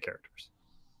 3 of the characters.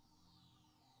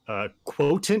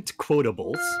 Quotant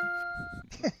quotables.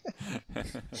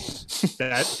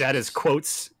 that is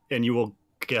quotes, and you will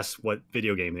guess what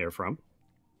video game they are from.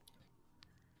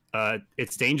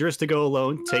 It's dangerous to go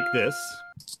alone. Take this.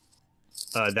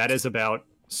 That is about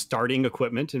starting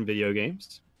equipment in video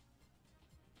games.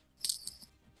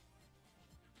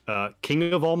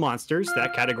 King of all monsters.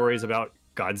 That category is about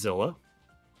Godzilla.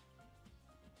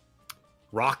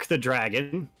 Rock the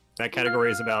Dragon. That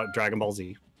category is about Dragon Ball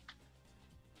Z.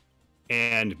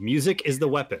 And Music is the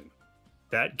Weapon.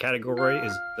 That category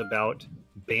is about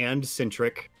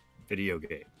band-centric video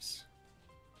games.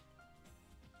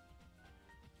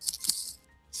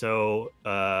 So,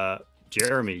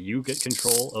 Jeremy, you get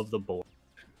control of the board.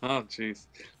 Oh, jeez.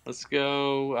 Let's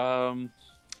go.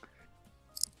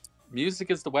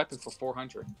 Music is the Weapon for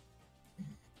 400.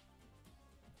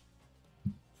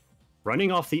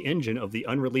 Running off the engine of the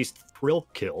unreleased Thrill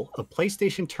Kill, a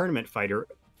PlayStation tournament fighter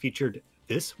featured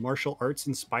this martial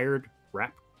arts-inspired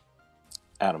rap.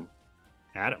 Adam.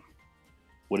 Adam.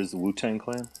 What is the Wu-Tang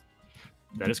Clan?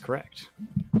 That is correct.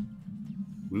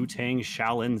 Wu-Tang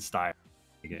Shaolin style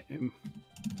game.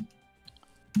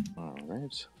 All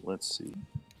right. Let's see.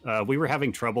 We were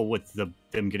having trouble with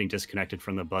them getting disconnected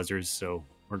from the buzzers, so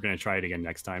we're going to try it again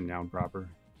next time now, proper.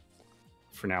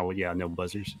 For now, yeah, no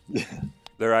buzzers.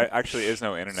 There actually is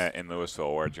no internet in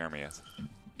Louisville where Jeremy is.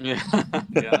 Yeah,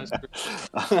 yeah, that's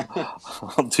true.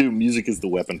 I'll do Music is the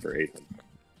Weapon for 800.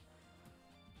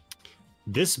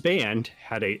 This band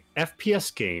had a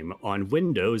FPS game on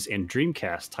Windows and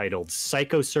Dreamcast titled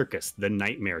Psycho Circus: The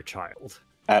Nightmare Child.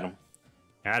 Adam.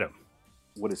 Adam.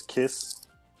 What is Kiss?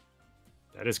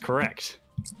 That is correct.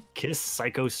 Kiss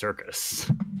Psycho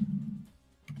Circus.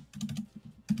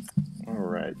 All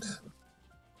right.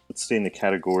 Let's stay in the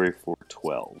category for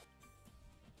 12.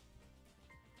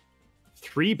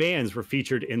 3 bands were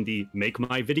featured in the Make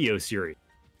My Video series: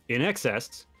 In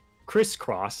Excess,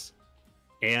 Crisscross,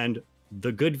 and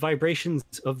The Good Vibrations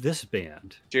of This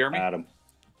Band. Jeremy? Adam.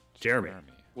 Jeremy.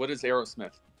 What is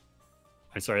Aerosmith?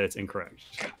 I'm sorry, that's incorrect.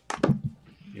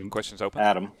 Questions open?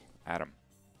 Adam. Adam.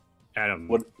 Adam.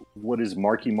 What is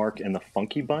Marky Mark and the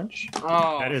Funky Bunch?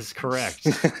 Oh, That is correct.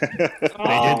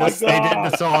 Oh They did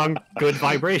the song Good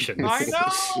Vibrations. I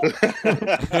know!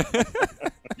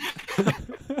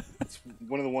 It's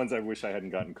one of the ones I wish I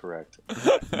hadn't gotten correct.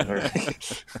 All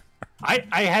right.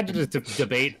 I had to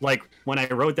debate, like, when I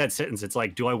wrote that sentence, it's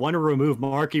like, do I want to remove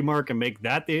Marky Mark and make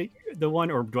that the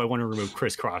one, or do I want to remove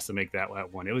Crisscross and make that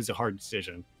one? It was a hard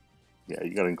decision. Yeah,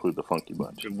 you got to include the Funky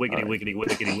Bunch. Wiggity, wiggity,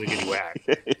 wiggity, wiggity, whack.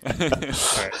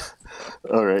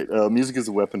 All right. Music is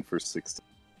a Weapon for 60.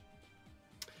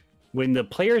 When the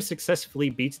player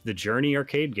successfully beats the Journey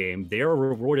arcade game, they are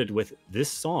rewarded with this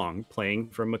song playing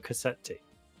from a cassette tape.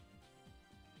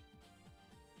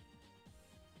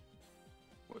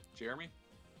 What, Jeremy?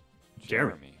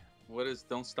 Jeremy. What is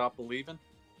Don't Stop Believing?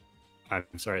 I'm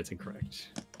sorry, it's incorrect.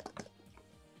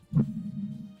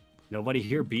 Nobody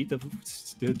here beat the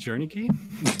Journey game?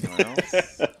 Well,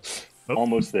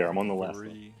 Almost there. I'm on the last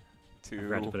 3, 2, I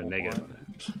forgot to put a negative.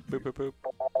 1. Boop, boop,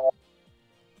 boop.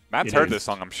 Matt's heard this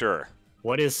song, I'm sure.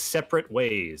 What is Separate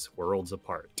Ways, Worlds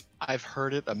Apart? I've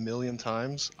heard it a million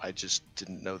times. I just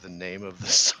didn't know the name of the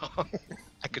song.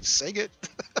 I could sing it.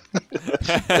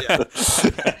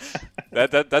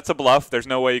 That's a bluff. There's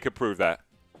no way you could prove that.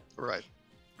 Right.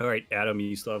 All right, Adam,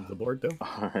 you still have the board, though?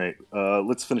 All right.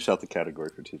 Let's finish out the category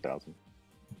for 2000.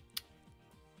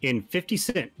 In 50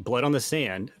 Cent, Blood on the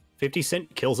Sand, 50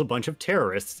 Cent kills a bunch of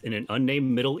terrorists in an unnamed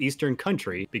Middle Eastern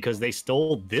country because they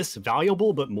stole this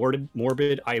valuable but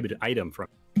morbid item from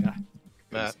God.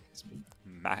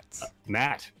 Matt.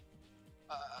 Matt.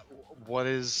 What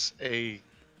is a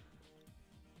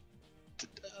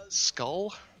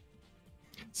skull?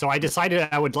 So I decided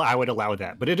I would allow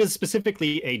that, but it is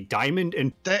specifically a diamond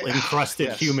encrusted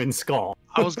Yes. human skull.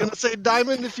 I was gonna say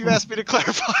diamond if you asked me to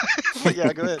clarify. But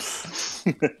yeah, go ahead.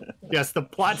 Yes, the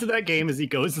plot to that game is he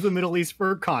goes to the Middle East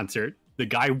for a concert. The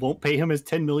guy won't pay him his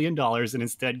 $10 million and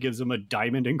instead gives him a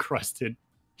diamond encrusted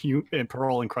and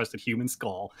pearl encrusted human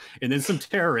skull. And then some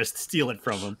terrorists steal it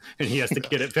from him and he has to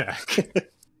get it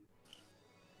back.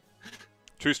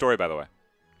 True story, by the way.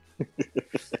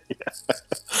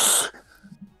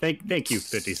 Thank you,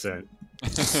 50 Cent.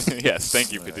 Yes,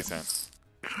 thank you, 50 Cent.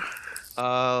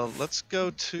 Let's go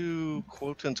to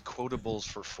quotables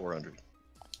for 400.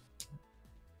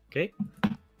 Okay.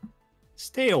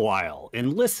 Stay a while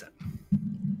and listen.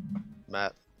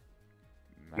 Matt,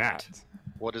 Matt.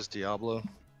 what is Diablo?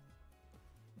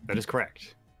 That is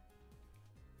correct.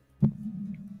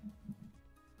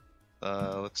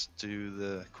 Let's do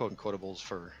the quotables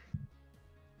for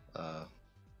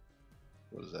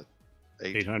what is that?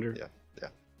 800? Yeah.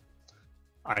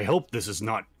 I hope this is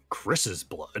not Chris's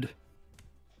blood.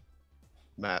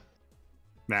 Matt,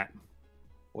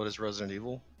 what is Resident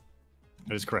Evil?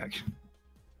 That is correct.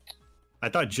 I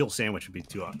thought Jill Sandwich would be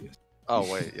too obvious.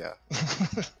 Oh wait, yeah.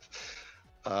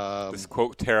 This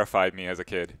quote terrified me as a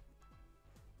kid.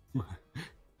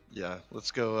 Yeah,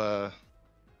 let's go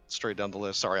straight down the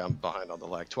list. Sorry, I'm behind on the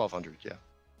lag. 1200, yeah.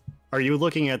 Are you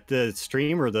looking at the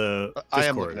stream or the Discord? I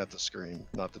am looking at the screen,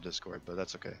 not the Discord, but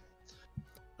that's okay.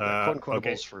 Quotables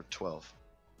okay. for 12.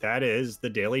 That is the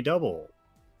Daily Double.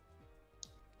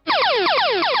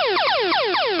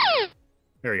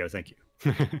 There we go. Thank you.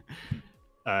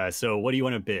 So what do you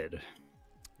want to bid?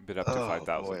 Bid up to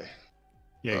 5,000. Boy.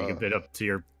 Yeah, you can bid up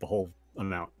to the whole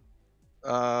amount.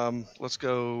 Let's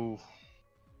go.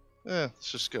 Let's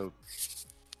just go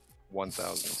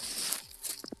 1,000.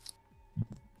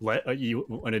 You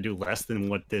want to do less than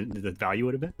what the value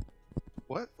would have been?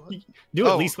 What? Do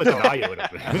at least what the value would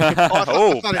have been. I thought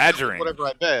it was badgering. Whatever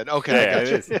I bid. Okay, Yeah, I it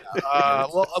got is. you.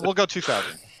 We'll go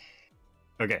 2,000.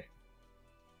 Okay.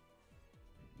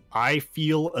 I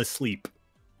feel asleep.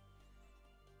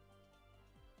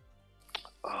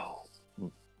 Oh. This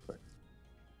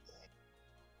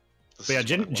But yeah,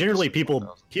 is what I want, generally this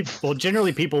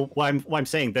is people. Well, I'm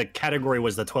saying the category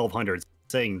was the 1,200.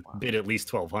 Saying bid at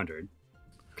least 1,200.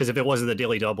 Because if it wasn't the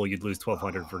Daily Double, you'd lose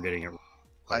 1,200 for getting it.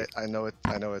 I know it.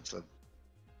 I know it's a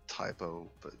typo,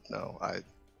 but no, I'm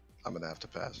gonna have to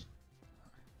pass.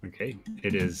 Okay,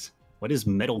 it is. What is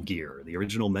Metal Gear? The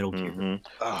original Metal Gear. Mhm.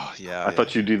 Oh yeah. I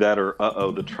thought you'd do that, or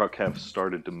the truck have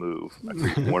started to move. I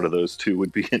figured one of those two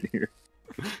would be in here.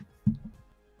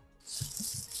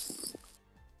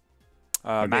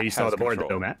 Okay, Matt you saw has the board control.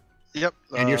 though, Matt. Yep.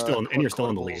 And you're still in the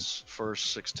lead. quotables for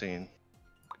 16.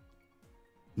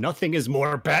 Nothing is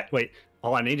more bad. Wait,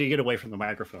 hold on. I need to get away from the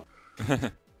microphone.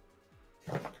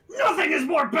 Nothing is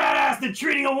more badass than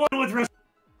treating a woman with respect.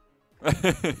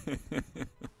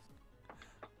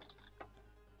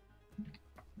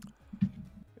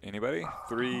 Anybody?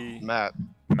 3. Matt,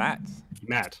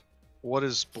 Matt. what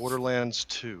is Borderlands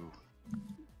 2?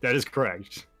 That is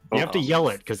correct. You have to yell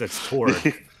it because it's Torg.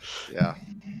 Yeah.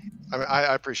 I mean,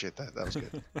 I appreciate that. That was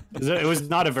good. It was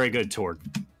not a very good Torg,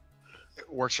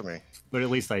 It works for me. but at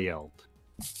least I yelled.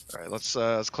 All right, let's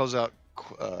close out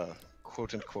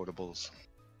quote and quotables.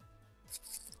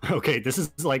 Okay, this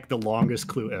is like the longest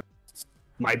clue ever.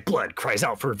 My blood cries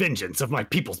out for vengeance of my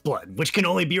people's blood, which can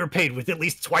only be repaid with at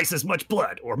least twice as much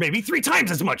blood, or maybe 3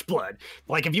 times as much blood.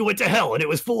 Like if you went to hell and it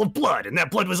was full of blood, and that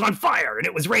blood was on fire, and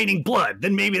it was raining blood,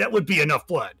 then maybe that would be enough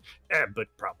blood. But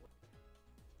probably.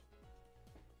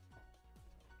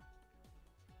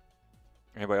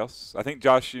 Anybody else? I think,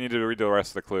 Josh, you need to read the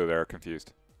rest of the clue. They're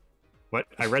confused. What?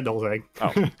 I read the whole thing.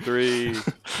 Oh, 3,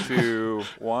 2,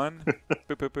 1.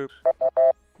 Boop, boop,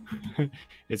 boop.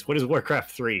 It's what is Warcraft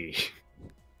 3?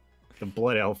 The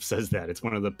Blood Elf says that. It's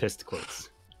one of the pissed quotes.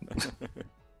 Nice.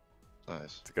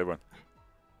 It's a good one.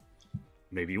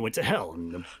 Maybe you went to hell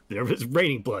and there was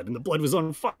raining blood and the blood was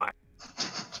on fire.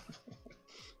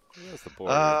 Where's the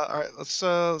board? All right, let's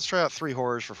try out 3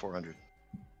 horrors for 400.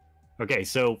 Okay,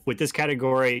 so with this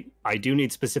category, I do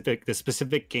need the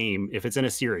specific game. If it's in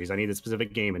a series, I need the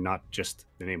specific game and not just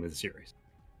the name of the series.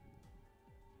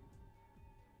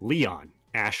 Leon,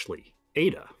 Ashley,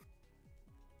 Ada.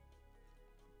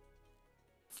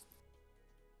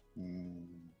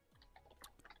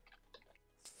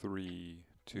 3,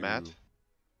 2. Matt?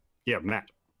 Yeah, Matt.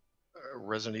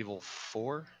 Resident Evil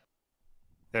 4.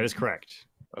 That is correct.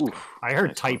 Okay. I heard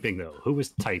Nice typing though. Who was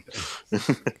typing?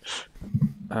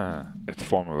 It's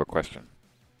form of a question.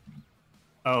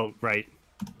 Oh, right.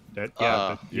 That,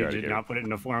 you Yeah, did yeah. not put it in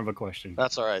the form of a question.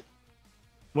 That's all right.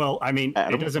 Well, I mean,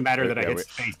 Adam? it doesn't matter that I Yeah, hit we-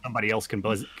 space. Somebody else can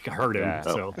hurt him. Yeah,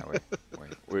 So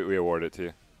we award it to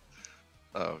you.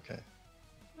 Oh, okay.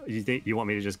 you want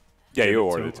me to just? Yeah, give you it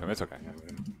award to it to him. It's okay.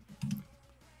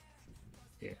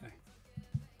 Yeah,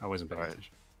 I wasn't paying All right.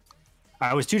 attention.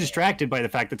 I was too distracted by the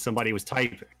fact that somebody was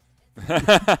typing.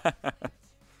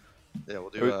 Yeah, we'll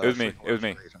do. It was me. three It was horrors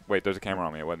me. for 800. Wait, there's a camera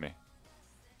on me. It wasn't me.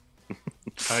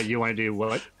 You want to do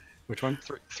what? Which one?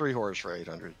 Three horrors for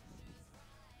 800.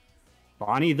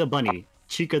 Bonnie the bunny,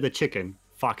 Chica the chicken,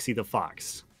 Foxy the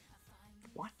fox.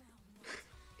 What?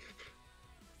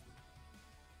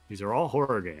 These are all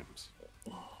horror games.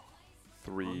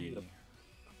 3,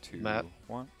 2, Matt?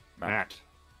 1. Matt,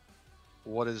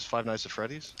 What is Five Nights at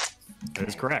Freddy's? that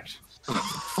is correct.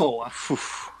 Oh, wow.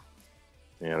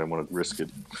 Yeah, I didn't want to risk it.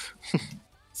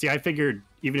 See, I figured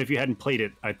even if you hadn't played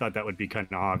it, I thought that would be kind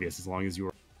of obvious as long as you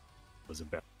were was a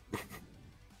bet.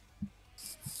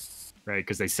 Right,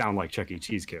 because they sound like Chuck E.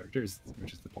 Cheese characters,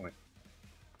 which is the point.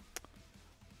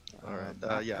 All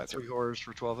right. Yeah, three horrors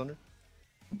for 1200.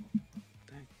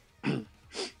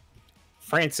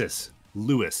 Francis,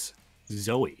 Lewis,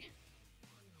 Zoe.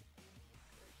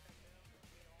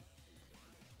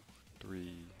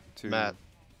 3, 2. Matt,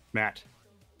 Matt,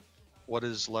 what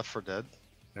is Left 4 Dead?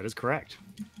 that is correct.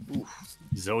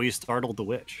 Zoe startled the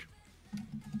witch.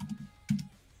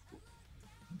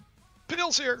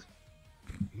 Pills here.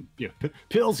 Yeah,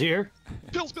 pills here.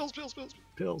 Pills.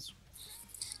 Pills.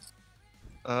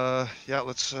 Yeah,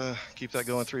 let's keep that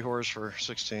going. Three horrors for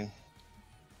 16.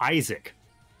 Isaac,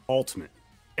 Altman,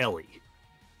 Ellie,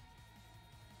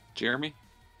 Jeremy,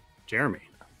 Jeremy.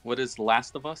 what is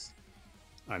Last of Us?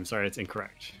 I'm sorry, it's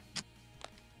incorrect.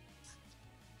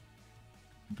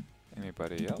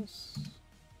 Anybody else?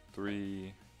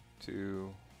 3,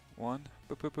 2, 1.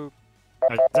 Boop, boop, boop.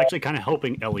 I was actually kind of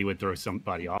hoping Ellie would throw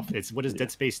somebody off. It's what is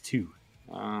Dead Space 2?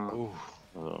 Ooh.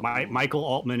 Michael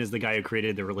Altman is the guy who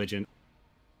created the religion,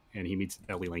 and he meets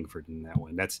Ellie Langford in that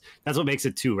one. That's what makes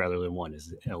it 2 rather than 1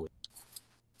 is Ellie.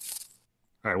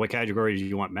 All right, what category do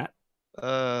you want, Matt?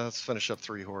 Let's finish up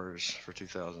three horrors for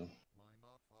 2000.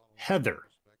 Heather,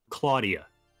 Claudia,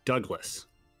 Douglas.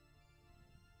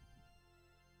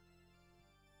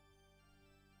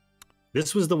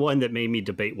 This was the one that made me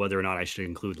debate whether or not I should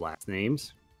include last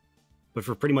names. But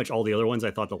for pretty much all the other ones,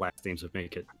 I thought the last names would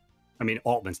make it. I mean,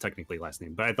 Altman's technically last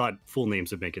name, but I thought full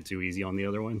names would make it too easy on the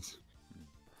other ones.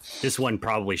 This one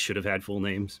probably should have had full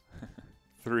names.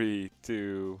 3,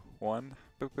 2, 1.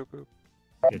 Boop, boop, boop.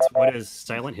 It's what is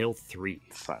Silent Hill 3?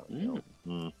 Silent Hill.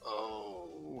 Mm.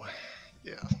 Oh,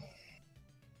 yeah.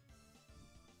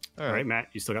 All right, Matt,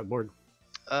 you still got the board.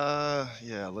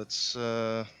 Yeah, let's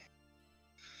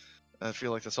I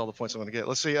feel like that's all the points I'm going to get.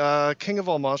 Let's see. King of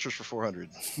All Monsters for 400.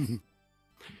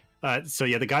 So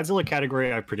yeah, the Godzilla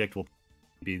category I predict will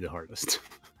be the hardest,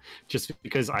 just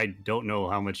because I don't know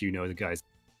how much you know the guys.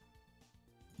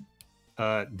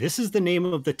 This is the name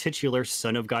of the titular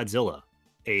son of Godzilla,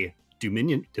 a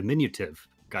diminutive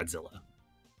Godzilla.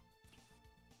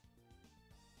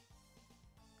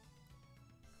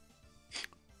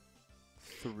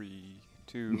 Three,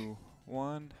 2,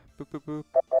 1. Boop, boop, boop.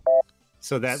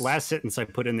 So that last sentence I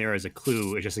put in there as a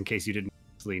clue, just in case you didn't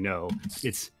actually know,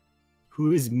 it's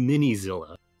who is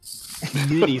Minizilla?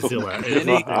 Minizilla.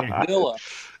 Manila.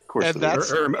 Of course, And it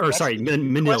that's- is. or sorry,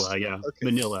 Manila, question. yeah, Okay.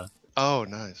 Manila. Oh,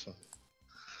 nice.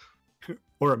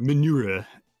 Or Manura.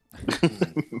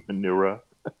 Manura.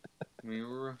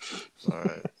 Manila. All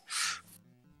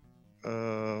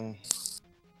right.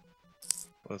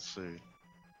 Let's see.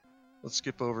 Let's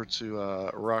skip over to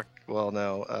Rock. Well,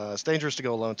 no. It's dangerous to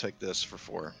go alone. Take this for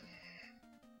 4.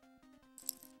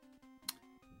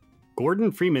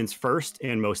 Gordon Freeman's first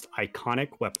and most iconic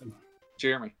weapon.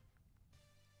 Jeremy,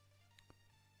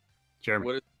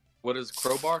 Jeremy, what is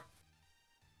Crowbar?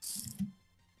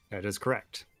 that is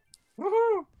correct.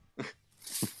 Woohoo!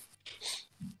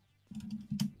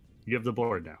 You have the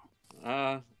board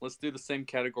now. Let's do the same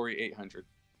category, 800.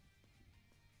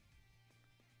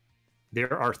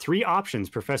 There are 3 options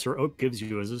Professor Oak gives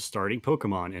you as a starting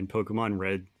Pokemon in Pokemon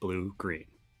Red, Blue, Green.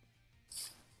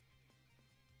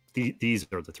 These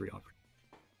are the 3 options.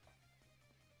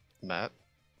 Matt.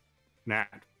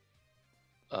 Matt.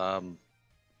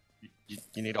 You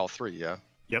need all 3, yeah?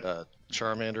 Yep.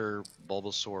 Charmander,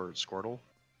 Bulbasaur, Squirtle.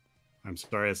 I'm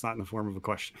sorry, it's not in the form of a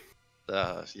question.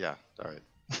 Yeah. All right.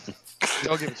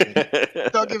 Don't give it to me.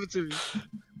 Don't give it to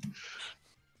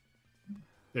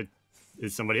me.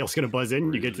 Is somebody else going to buzz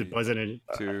in? You get to buzz in.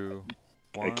 2,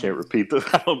 1. I can't repeat this.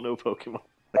 I don't know Pokemon.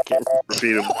 I can't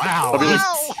repeat them. Wow. I'll be like,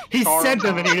 He said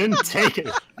them and he didn't take it.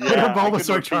 Yeah,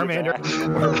 Bulbasaur, I couldn't repeat Charmander.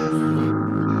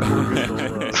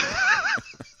 it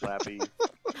Slappy.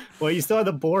 Well, you still have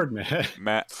the board, man.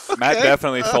 Matt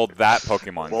definitely sold that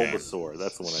Pokemon game. Bulbasaur.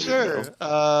 That's the one I Sure. didn't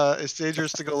know. It's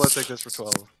dangerous to go. Let's take this for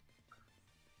 12.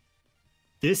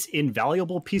 This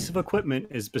invaluable piece of equipment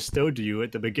is bestowed to you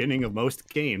at the beginning of most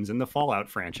games in the Fallout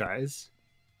franchise.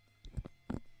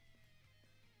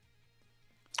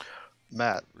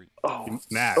 Matt, Oh,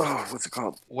 Matt. Oh, what's it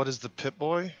called? what is the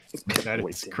Pip-Boy? That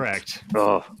Wait, is damn it. correct.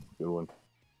 Oh, good one.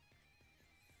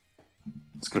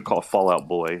 It's gonna call Fallout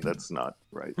Boy. That's not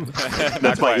right. Not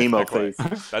That's my quite, emo not quite.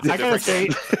 face. That's a I gotta different say,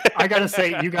 game. I gotta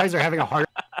say, you guys are having a hard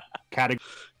category.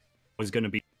 Was going to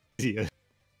be easier.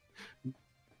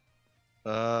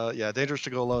 Yeah, dangerous to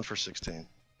go alone for 16.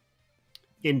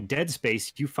 In Dead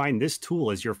Space, you find this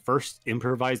tool as your first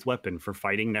improvised weapon for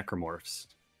fighting necromorphs.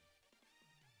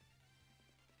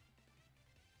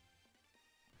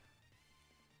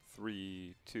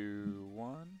 3, 2,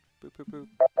 1. Boop, boop, boop.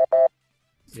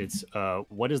 It's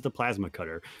what is the plasma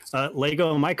cutter?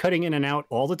 Lego, am I cutting in and out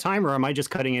all the time, or am I just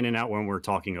cutting in and out when we're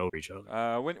talking over each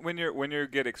other? When you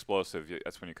get explosive,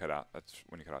 that's when you cut out. That's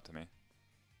when you cut out to me.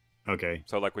 Okay.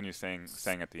 So like when you sang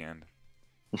at the end,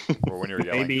 or when you were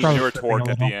yelling, Maybe- when you were torqued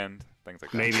at the end, things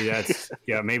like that.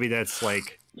 Maybe that's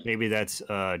maybe that's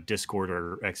Discord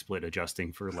or XSplit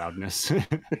adjusting for loudness. All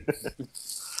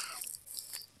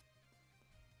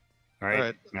All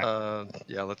right. right.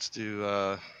 Yeah, let's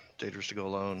do dangerous to go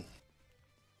alone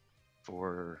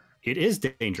for. It is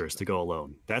dangerous to go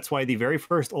alone. That's why the very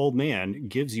first old man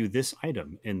gives you this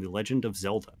item in The Legend of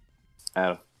Zelda.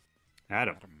 Adam,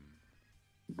 Adam.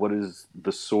 what is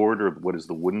the sword or what is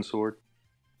the wooden sword?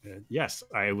 Yes,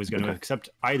 I was going to accept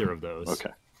either of those.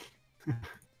 Okay.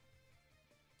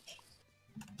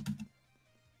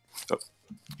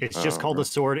 It's just called a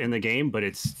sword in the game, but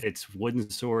it's wooden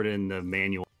sword in the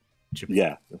manual.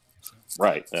 Yeah.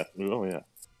 Right. Oh, yeah.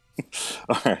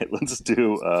 All right. Let's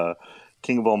do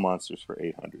King of All Monsters for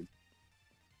 800.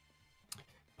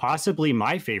 Possibly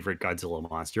my favorite Godzilla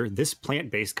monster, this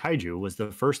plant-based kaiju was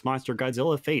the first monster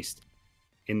Godzilla faced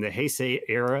in the Heisei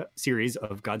era series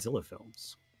of Godzilla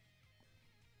films.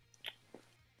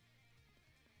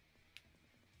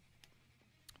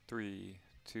 Three,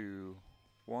 two,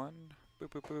 1. Boop,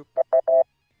 boop,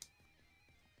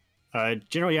 boop.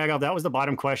 General Yagov, that was the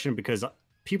bottom question because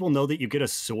people know that you get a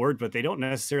sword, but they don't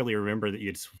necessarily remember that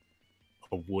it's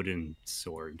a wooden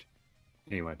sword.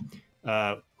 Anyway,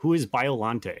 who is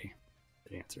Biolante?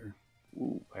 Good answer.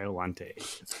 Ooh, Biolante.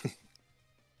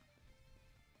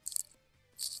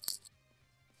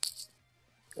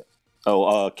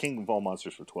 King of All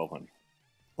Monsters for 1200.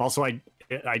 Also, I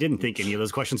didn't think any of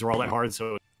those questions were all that hard,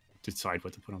 so decide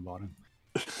what to put on bottom.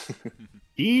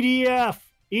 EDF,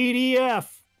 EDF,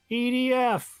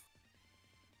 EDF.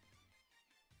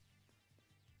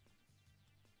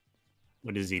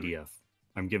 What is EDF?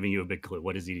 I'm giving you a big clue.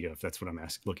 What is EDF? That's what I'm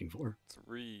looking for.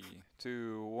 3,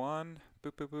 2, 1.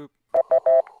 Boop, boop, boop.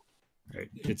 Right.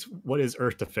 It's what is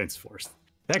Earth Defense Force?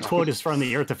 That quote is from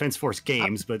the Earth Defense Force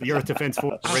games, but the Earth Defense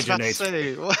Force originates.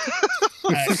 The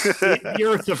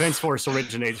Earth Defense Force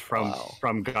originates from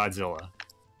Godzilla.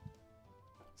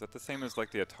 Is that the same as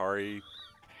like the Atari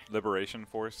Liberation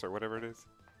Force or whatever it is?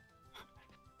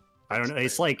 I don't know.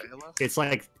 It's like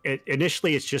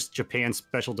initially it's just Japan's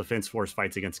Special Defense Force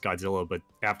fights against Godzilla, but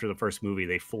after the first movie,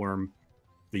 the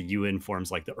UN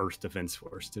forms like the Earth Defense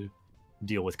Force to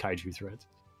deal with kaiju threats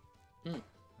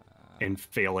and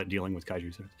fail at dealing with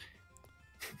kaiju threats.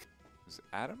 Does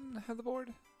Adam have the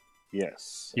board?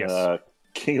 Yes. Yes.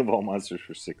 King of All Monsters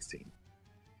for 16.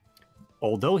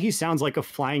 Although he sounds like a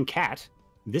flying cat,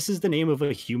 this is the name of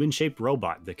a human-shaped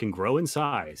robot that can grow in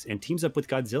size and teams up with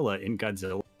Godzilla in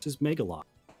Godzilla vs. Megalon.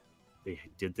 They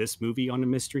did this movie on the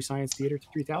Mystery Science Theater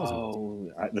 3000.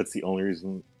 Oh, that's the only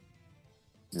reason.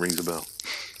 Rings a bell.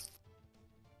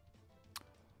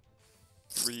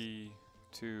 3,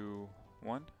 2,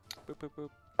 1. Boop, boop, boop.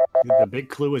 The big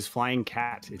clue is flying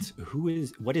cat.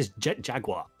 What is Jet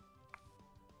Jaguar?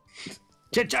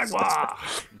 Jet Jaguar!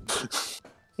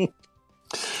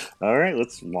 All right,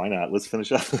 why not? Let's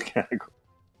finish out the category.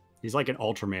 He's like an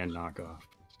Ultraman knockoff.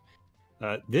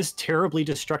 This terribly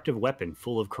destructive weapon,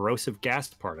 full of corrosive gas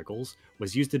particles,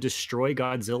 was used to destroy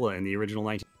Godzilla in the original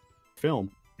 19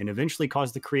 film, and eventually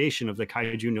caused the creation of the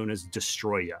kaiju known as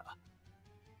Destroya.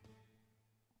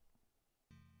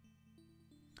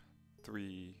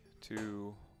 3,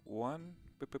 2, 1.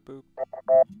 Boop, boop,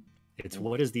 boop. It's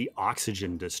what is the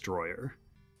Oxygen Destroyer?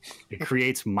 It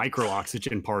creates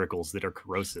micro-oxygen particles that are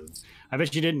corrosive. I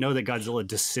bet you didn't know that Godzilla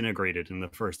disintegrated in the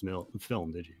first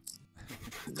film, did you?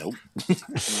 Nope.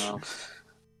 No.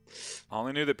 I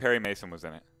only knew that Perry Mason was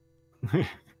in it.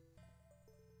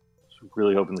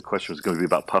 Really hoping the question was going to be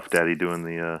about Puff Daddy doing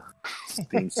the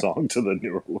theme song to the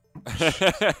newer one.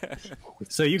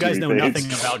 So you guys know nothing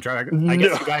about Dragon. I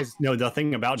guess you guys know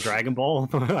nothing about Dragon Ball.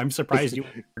 I'm surprised you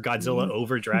were Godzilla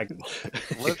over Dragon Ball.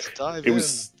 Let's dive It in.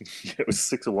 was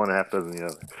 6 of one, half dozen the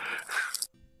other.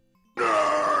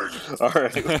 All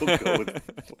right, we'll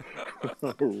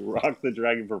go with Rock the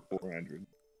Dragon for 400.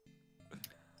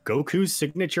 Goku's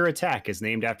signature attack is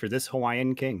named after this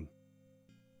Hawaiian king.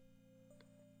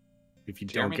 If you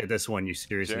Jeremy? don't get this one, you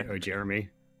seriously... Oh, Jeremy?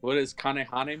 What is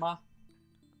Kanehanema?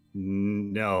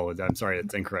 No, I'm sorry,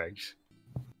 that's incorrect.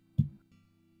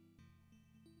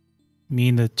 Me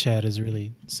in the chat is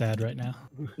really sad right now.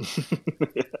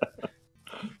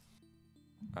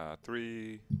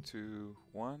 3, 2,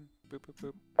 1. Boop, boop,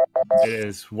 boop. It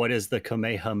is, what is the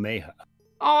Kamehameha?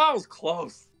 Oh, that was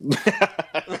close.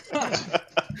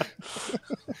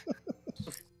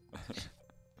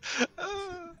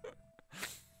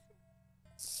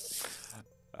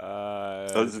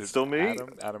 Is it still me?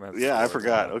 Adam has Yeah, I scored.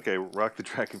 forgot. Okay, Rock the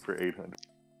Dragon for 800.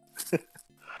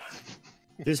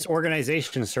 This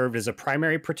organization served as a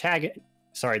primary protagonist.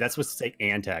 Sorry, that's what's say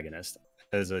antagonist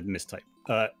as a mistype.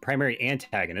 Primary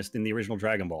antagonist in the original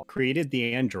Dragon Ball. Created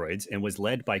the androids and was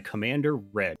led by Commander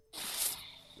Red.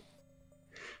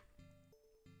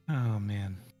 Oh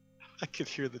man. I could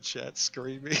hear the chat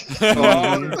screaming.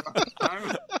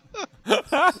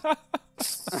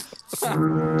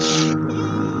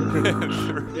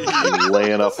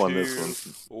 Laying up on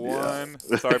this one. 1.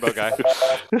 Sorry about guy.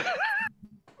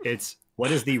 It's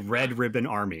what is the Red Ribbon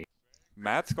Army?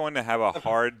 Matt's going to have a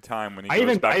hard time when he I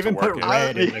goes back even to work put at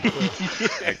red in the clue.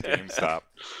 GameStop.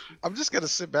 I'm just gonna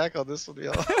sit back on this one,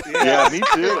 y'all. Yeah, me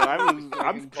too.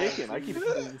 I'm taking. I keep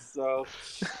so.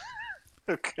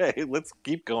 Okay, let's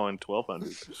keep going.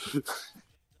 1200.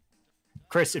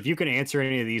 Chris, if you can answer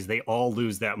any of these, they all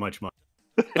lose that much money.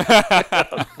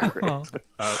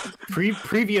 Oh,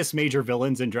 Previous major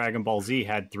villains in Dragon Ball Z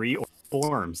had 3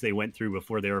 forms they went through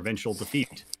before their eventual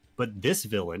defeat, but this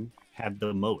villain had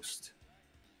the most.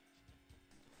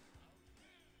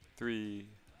 3,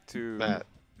 2. Matt.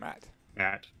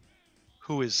 Matt.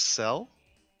 Who is Cell?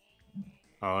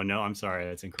 Oh no, I'm sorry,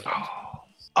 that's incorrect.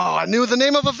 Oh, I knew the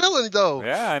name of a villain though.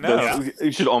 Yeah, I know.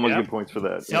 You should almost Yeah. get points for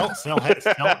that.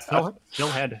 Cell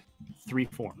had 3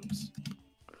 forms.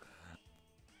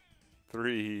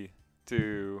 3,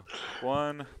 2,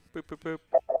 1. Boop, boop, boop.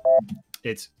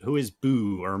 It's who is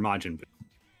Boo or Majin Buu?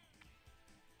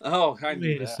 Oh, I knew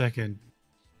wait a that. second.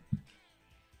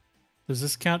 Does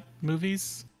this count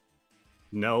movies?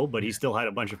 No, but he still had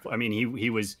a bunch of. I mean, he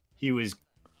was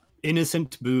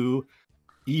innocent Boo,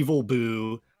 evil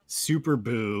Boo, super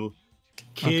Boo,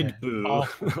 kid Okay. Boo. Oh.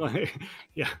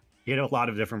 Yeah, he had a lot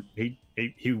of different.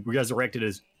 He resurrected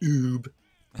as Oob.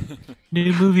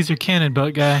 New movies are canon,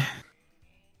 but guy.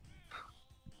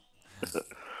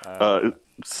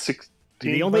 16.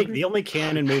 The only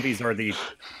canon movies are the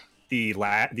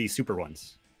super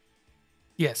ones.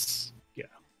 Yes. Yeah.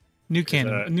 New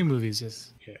canon, new movies.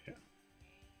 Yes. Yeah.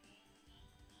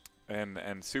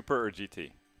 And Super or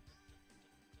GT?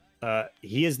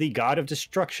 He is the god of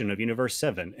destruction of Universe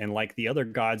 7, and like the other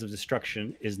gods of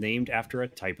destruction, is named after a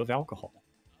type of alcohol.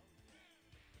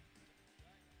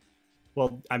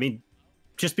 Well, I mean,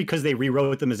 just because they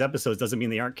rewrote them as episodes doesn't mean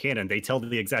they aren't canon. They tell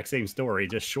the exact same story,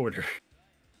 just shorter.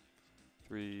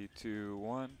 3, 2,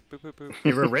 1. Boop, boop, boop.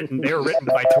 They were written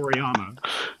by Toriyama.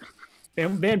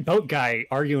 And man, boat guy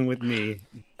arguing with me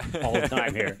all the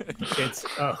time here. It's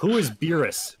who is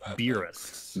Beerus?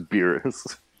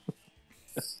 Beerus.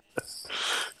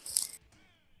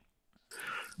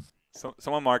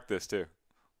 Someone marked this too.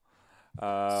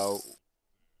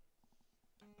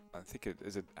 I think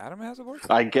is it Adam has a board?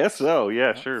 I guess so.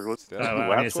 Yeah, sure. Let's. It's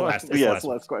Last the one. last- it's the Yeah, last it's the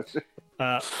last question.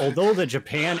 Although the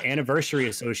Japan Anniversary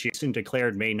Association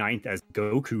declared May 9th as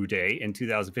Goku Day in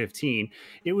 2015,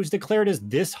 it was declared as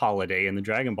this holiday in the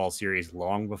Dragon Ball series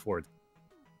long before.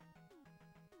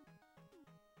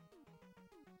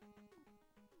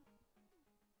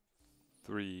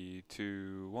 Three,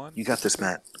 two, 1. You got this,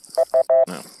 Matt.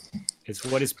 It's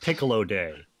what is Piccolo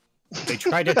Day. They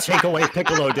tried to take away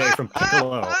Piccolo Day from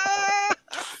Piccolo.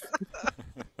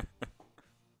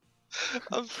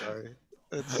 I'm sorry.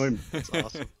 When, It's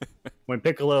awesome. when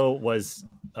Piccolo was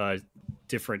a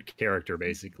different character,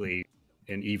 basically,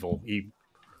 and evil, he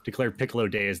declared Piccolo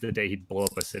Day as the day he'd blow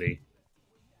up a city.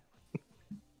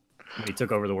 He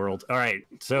took over the world. All right,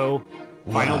 so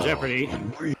Final Jeopardy.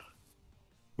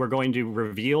 We're going to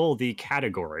reveal the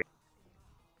category.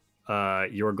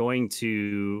 You're going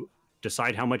to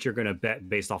decide how much you're going to bet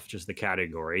based off just the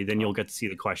category. Then you'll get to see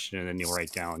the question, and then you'll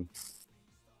write down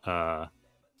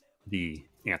the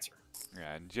answer.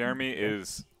 Yeah, and Jeremy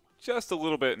is just a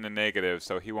little bit in the negative,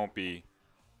 so he won't be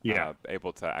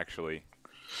able to actually.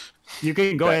 You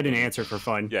can go ahead and answer for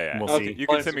fun. Yeah. We'll Okay. see. You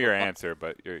can send me your answer,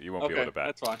 but you won't be able to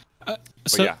bet. That's fine.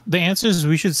 So yeah. the answers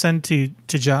we should send to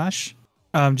Josh,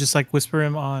 just like whisper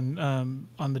him on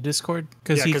the Discord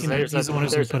because he's the one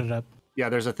who's gonna put it up. Yeah,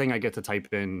 there's a thing I get to type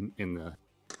in the.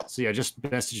 So yeah, just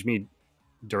message me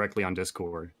directly on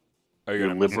Discord. Are you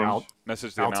gonna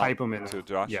message the I'll amount type them in to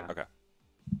Josh? Yeah. Okay.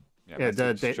 Yeah,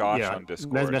 Josh on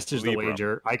Discord. Message the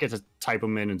wager. I get to type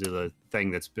them into the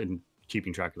thing that's been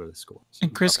keeping track of the scores.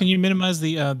 And Chris, can you minimize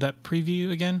the that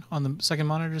preview again on the second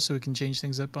monitor so we can change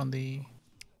things up on the?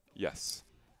 Yes.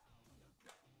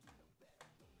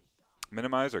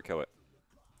 Minimize or kill it?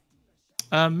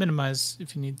 Minimize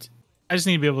if you need. I just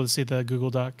need to be able to see the Google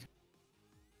Doc.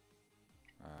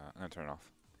 I'm gonna turn it off.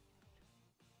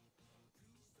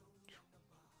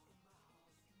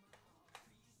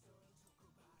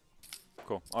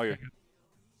 Cool. All you.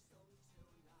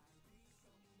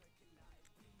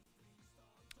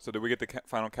 So did we get the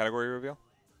final category reveal?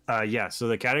 Yeah. So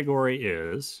the category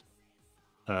is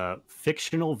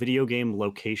fictional video game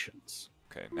locations.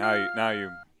 Okay. Now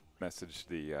you message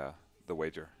the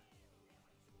wager.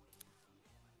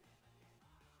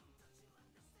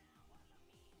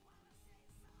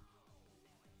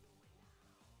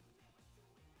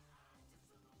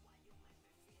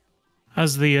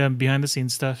 How's the behind the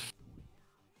scenes stuff?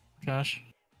 Gosh.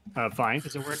 Fine.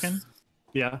 Is it working?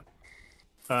 Yeah.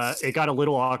 It got a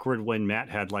little awkward when Matt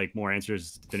had like more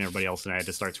answers than everybody else, and I had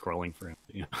to start scrolling for him.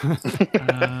 Yeah.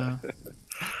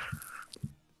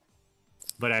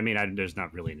 But I mean, there's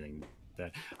not really anything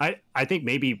that I think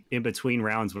maybe in between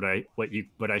rounds, what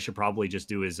I should probably just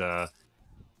do is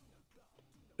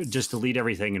just delete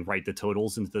everything and write the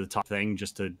totals into the top thing,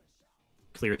 just to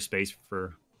clear space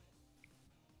for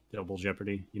double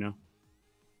Jeopardy. You know.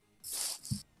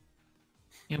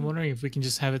 Yeah, I'm wondering if we can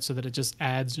just have it so that it just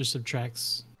adds or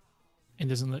subtracts and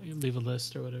doesn't leave a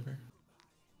list or whatever.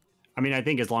 I mean, I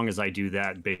think as long as I do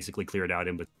that, basically clear it out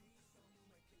in between.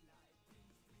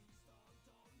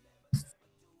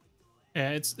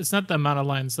 Yeah, it's not the amount of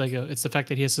lines they go. It's the fact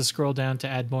that he has to scroll down to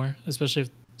add more, especially if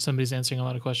somebody's answering a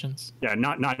lot of questions. Yeah,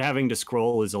 not having to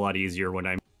scroll is a lot easier when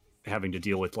I'm having to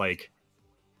deal with like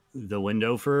the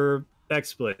window for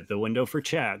XSplit, the window for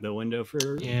chat, the window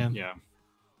for yeah.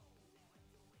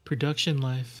 Production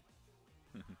life.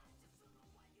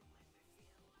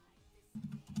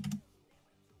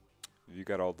 You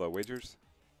got all the wagers?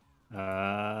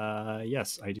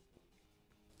 Yes, I do.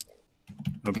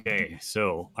 Okay,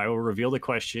 so I will reveal the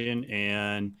question,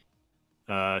 and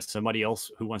somebody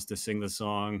else who wants to sing the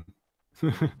song.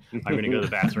 I'm going to go to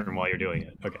the bathroom while you're doing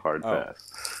it. Okay. Hard pass.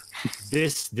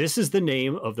 This is the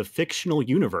name of the fictional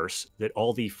universe that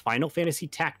all the Final Fantasy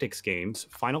Tactics games,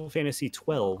 Final Fantasy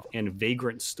 12, and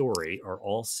Vagrant Story are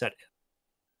all set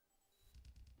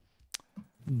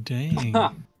in. Dang.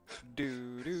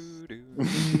 Do do do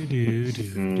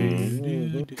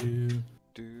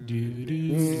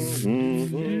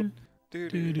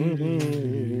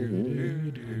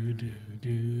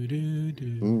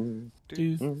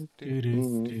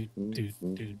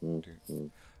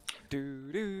Do,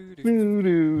 do,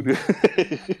 do, do,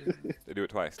 They do it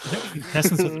twice.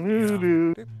 Essence of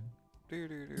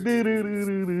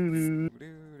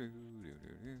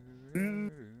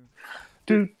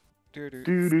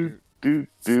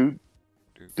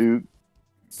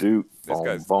This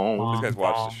guy's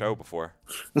watched the show before.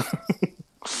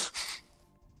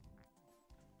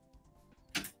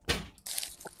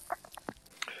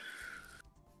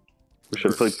 We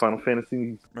should have played Final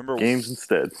Fantasy games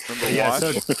instead.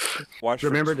 Watch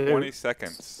remember for 20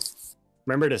 seconds.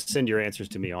 Remember to send your answers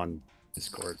to me on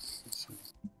Discord.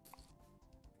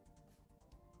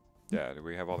 Yeah, do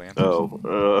we have all the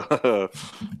answers?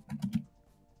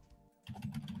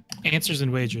 answers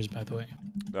and wagers, by the way.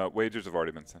 Wagers have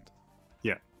already been sent.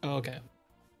 Yeah. Oh, okay.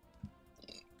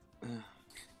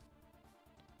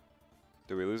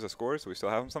 Did we lose the scores? Do we still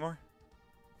have them somewhere?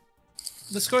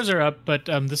 The scores are up, but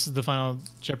this is the final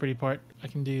Jeopardy part. I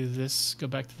can do this, go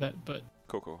back to that, but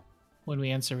Cool. when we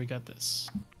answer, we got this.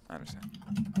 I understand.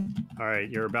 All right,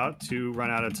 you're about to run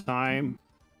out of time.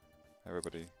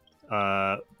 Everybody.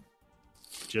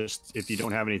 Just if you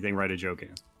don't have anything, write a joke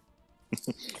in.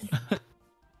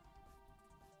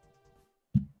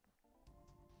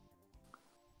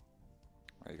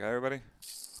 You got everybody?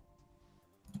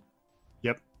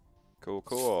 Yep. Cool,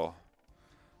 cool.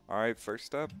 All right,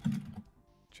 first up,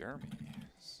 Jeremy.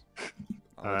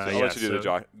 I'll let you do it,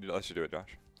 Josh. Let you do it,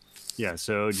 Josh. Yeah.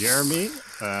 So Jeremy,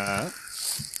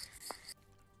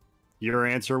 your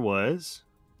answer was,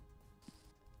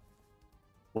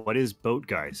 what is Boat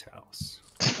Guy's house?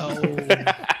 Oh.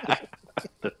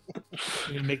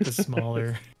 We make this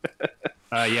smaller.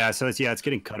 Yeah. So it's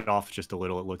getting cut off just a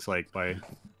little. It looks like by.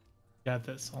 Got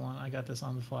this. Hold on. I got this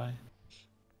on the fly.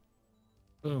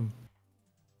 Boom.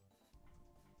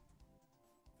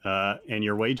 And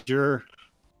your wager,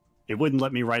 it wouldn't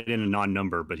let me write in a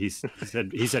non-number, but he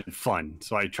said fun.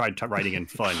 So I tried writing in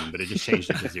fun, but it just changed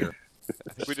it to 0.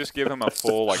 I think we just give him a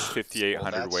full like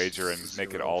 5,800 Well, wager and make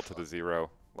it zero all to the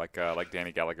 0, like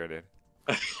Danny Gallagher did.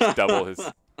 double his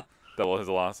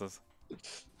losses.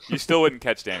 You still wouldn't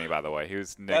catch Danny, by the way. He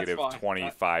was negative fine.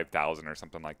 25,000 or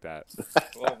something like that.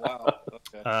 Oh wow.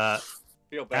 Okay.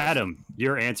 Feel bad. Adam,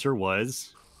 your answer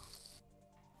was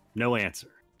no answer.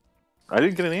 I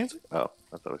didn't get an answer? Oh,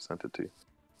 I thought I sent it to you.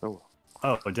 Oh.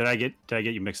 Oh, did I get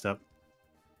you mixed up?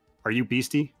 Are you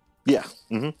Beastie? Yeah.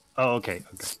 Mm-hmm. Oh, okay.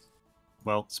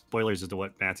 Well, spoilers as to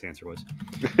what Matt's answer was.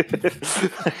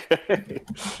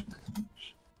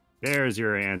 There's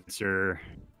your answer.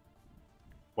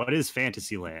 What is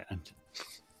Fantasyland?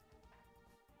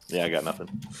 Yeah, I got nothing.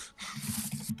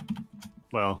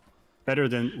 Well, better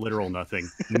than literal nothing,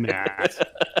 Matt.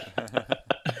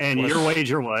 And your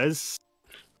wager was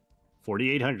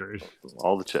 4,800.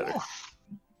 All the cheddar.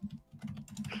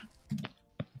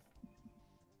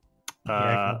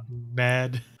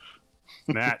 Mad.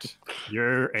 Matt,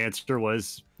 your answer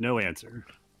was no answer.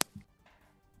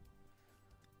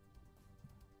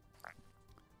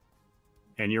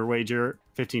 And your wager,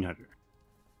 1,500.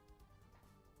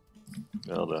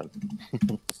 Well done.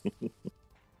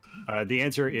 The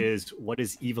answer is, what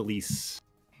is Evilise?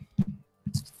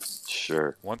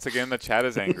 Sure. Once again, the chat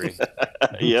is angry.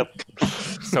 Yep.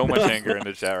 So much anger in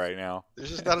the chat right now. There's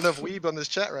just not enough weeb on this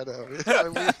chat right now.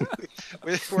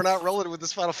 We're not rolling with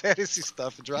this Final Fantasy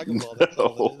stuff and Dragon Ball. That's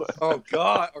all it is. Oh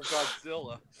God, or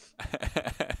Godzilla.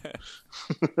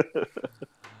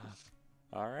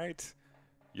 All right.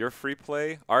 Your free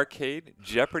play arcade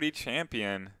Jeopardy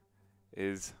champion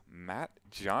is Matt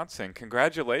Johnson.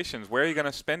 Congratulations. Where are you going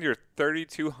to spend your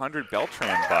 3,200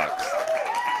 Beltran bucks?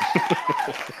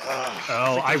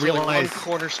 I realized one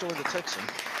corner store that takes them.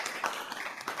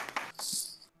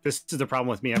 this is the problem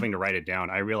with me having to write it down.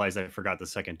 I realized I forgot the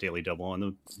second daily double on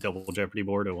the double Jeopardy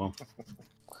board. Oh well.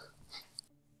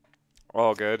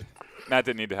 All good. Matt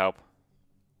didn't need to help.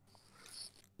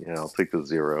 Yeah, I'll take the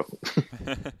 0.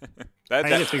 I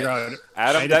had to figure out.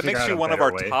 Adam, that makes you one of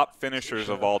our top finishers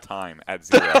of all time at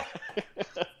 0.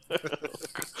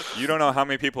 You don't know how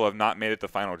many people have not made it to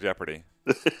Final Jeopardy.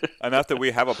 Enough that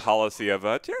we have a policy of,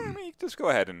 Jeremy, just go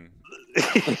ahead and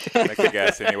make a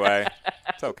guess anyway.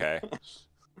 It's okay.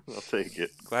 I'll take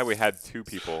it. Glad we had 2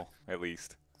 people, at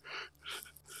least.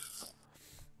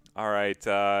 All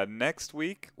right, next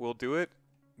week we'll do it.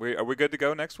 Are we good to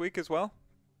go next week as well?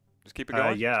 Just keep it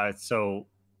going? Yeah, so,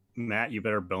 Matt, you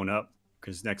better bone up,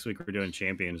 because next week we're doing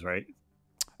champions, right?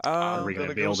 Are we going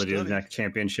to be able to do the next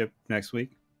championship next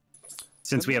week?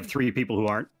 Since we have 3 people who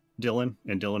aren't Dylan,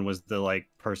 and Dylan was the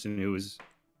person who was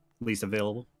least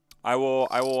available. I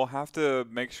will have to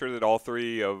make sure that all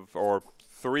 3 of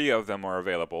them are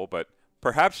available, but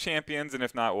perhaps champions, and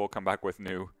if not, we'll come back with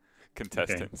new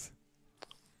contestants.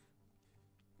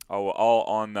 Okay. All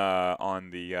on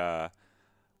the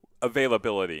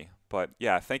availability. But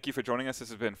yeah, thank you for joining us. This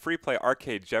has been Free Play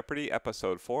Arcade Jeopardy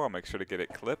episode 4. I'll make sure to get it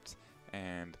clipped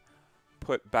and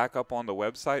put back up on the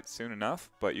website soon enough.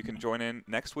 But you can join in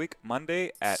next week,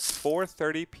 Monday at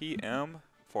 4:30 p.m.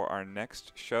 for our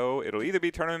next show. It'll either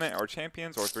be tournament or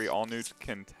champions or 3 all new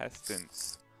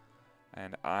contestants.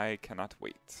 And I cannot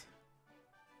wait.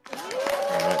 All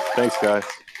right. Thanks, guys.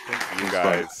 Thank you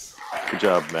guys. Good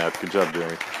job, Matt. Good job,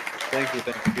 Jeremy. Thank you.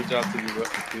 Good job to you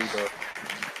both.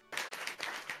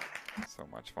 So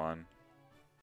much fun.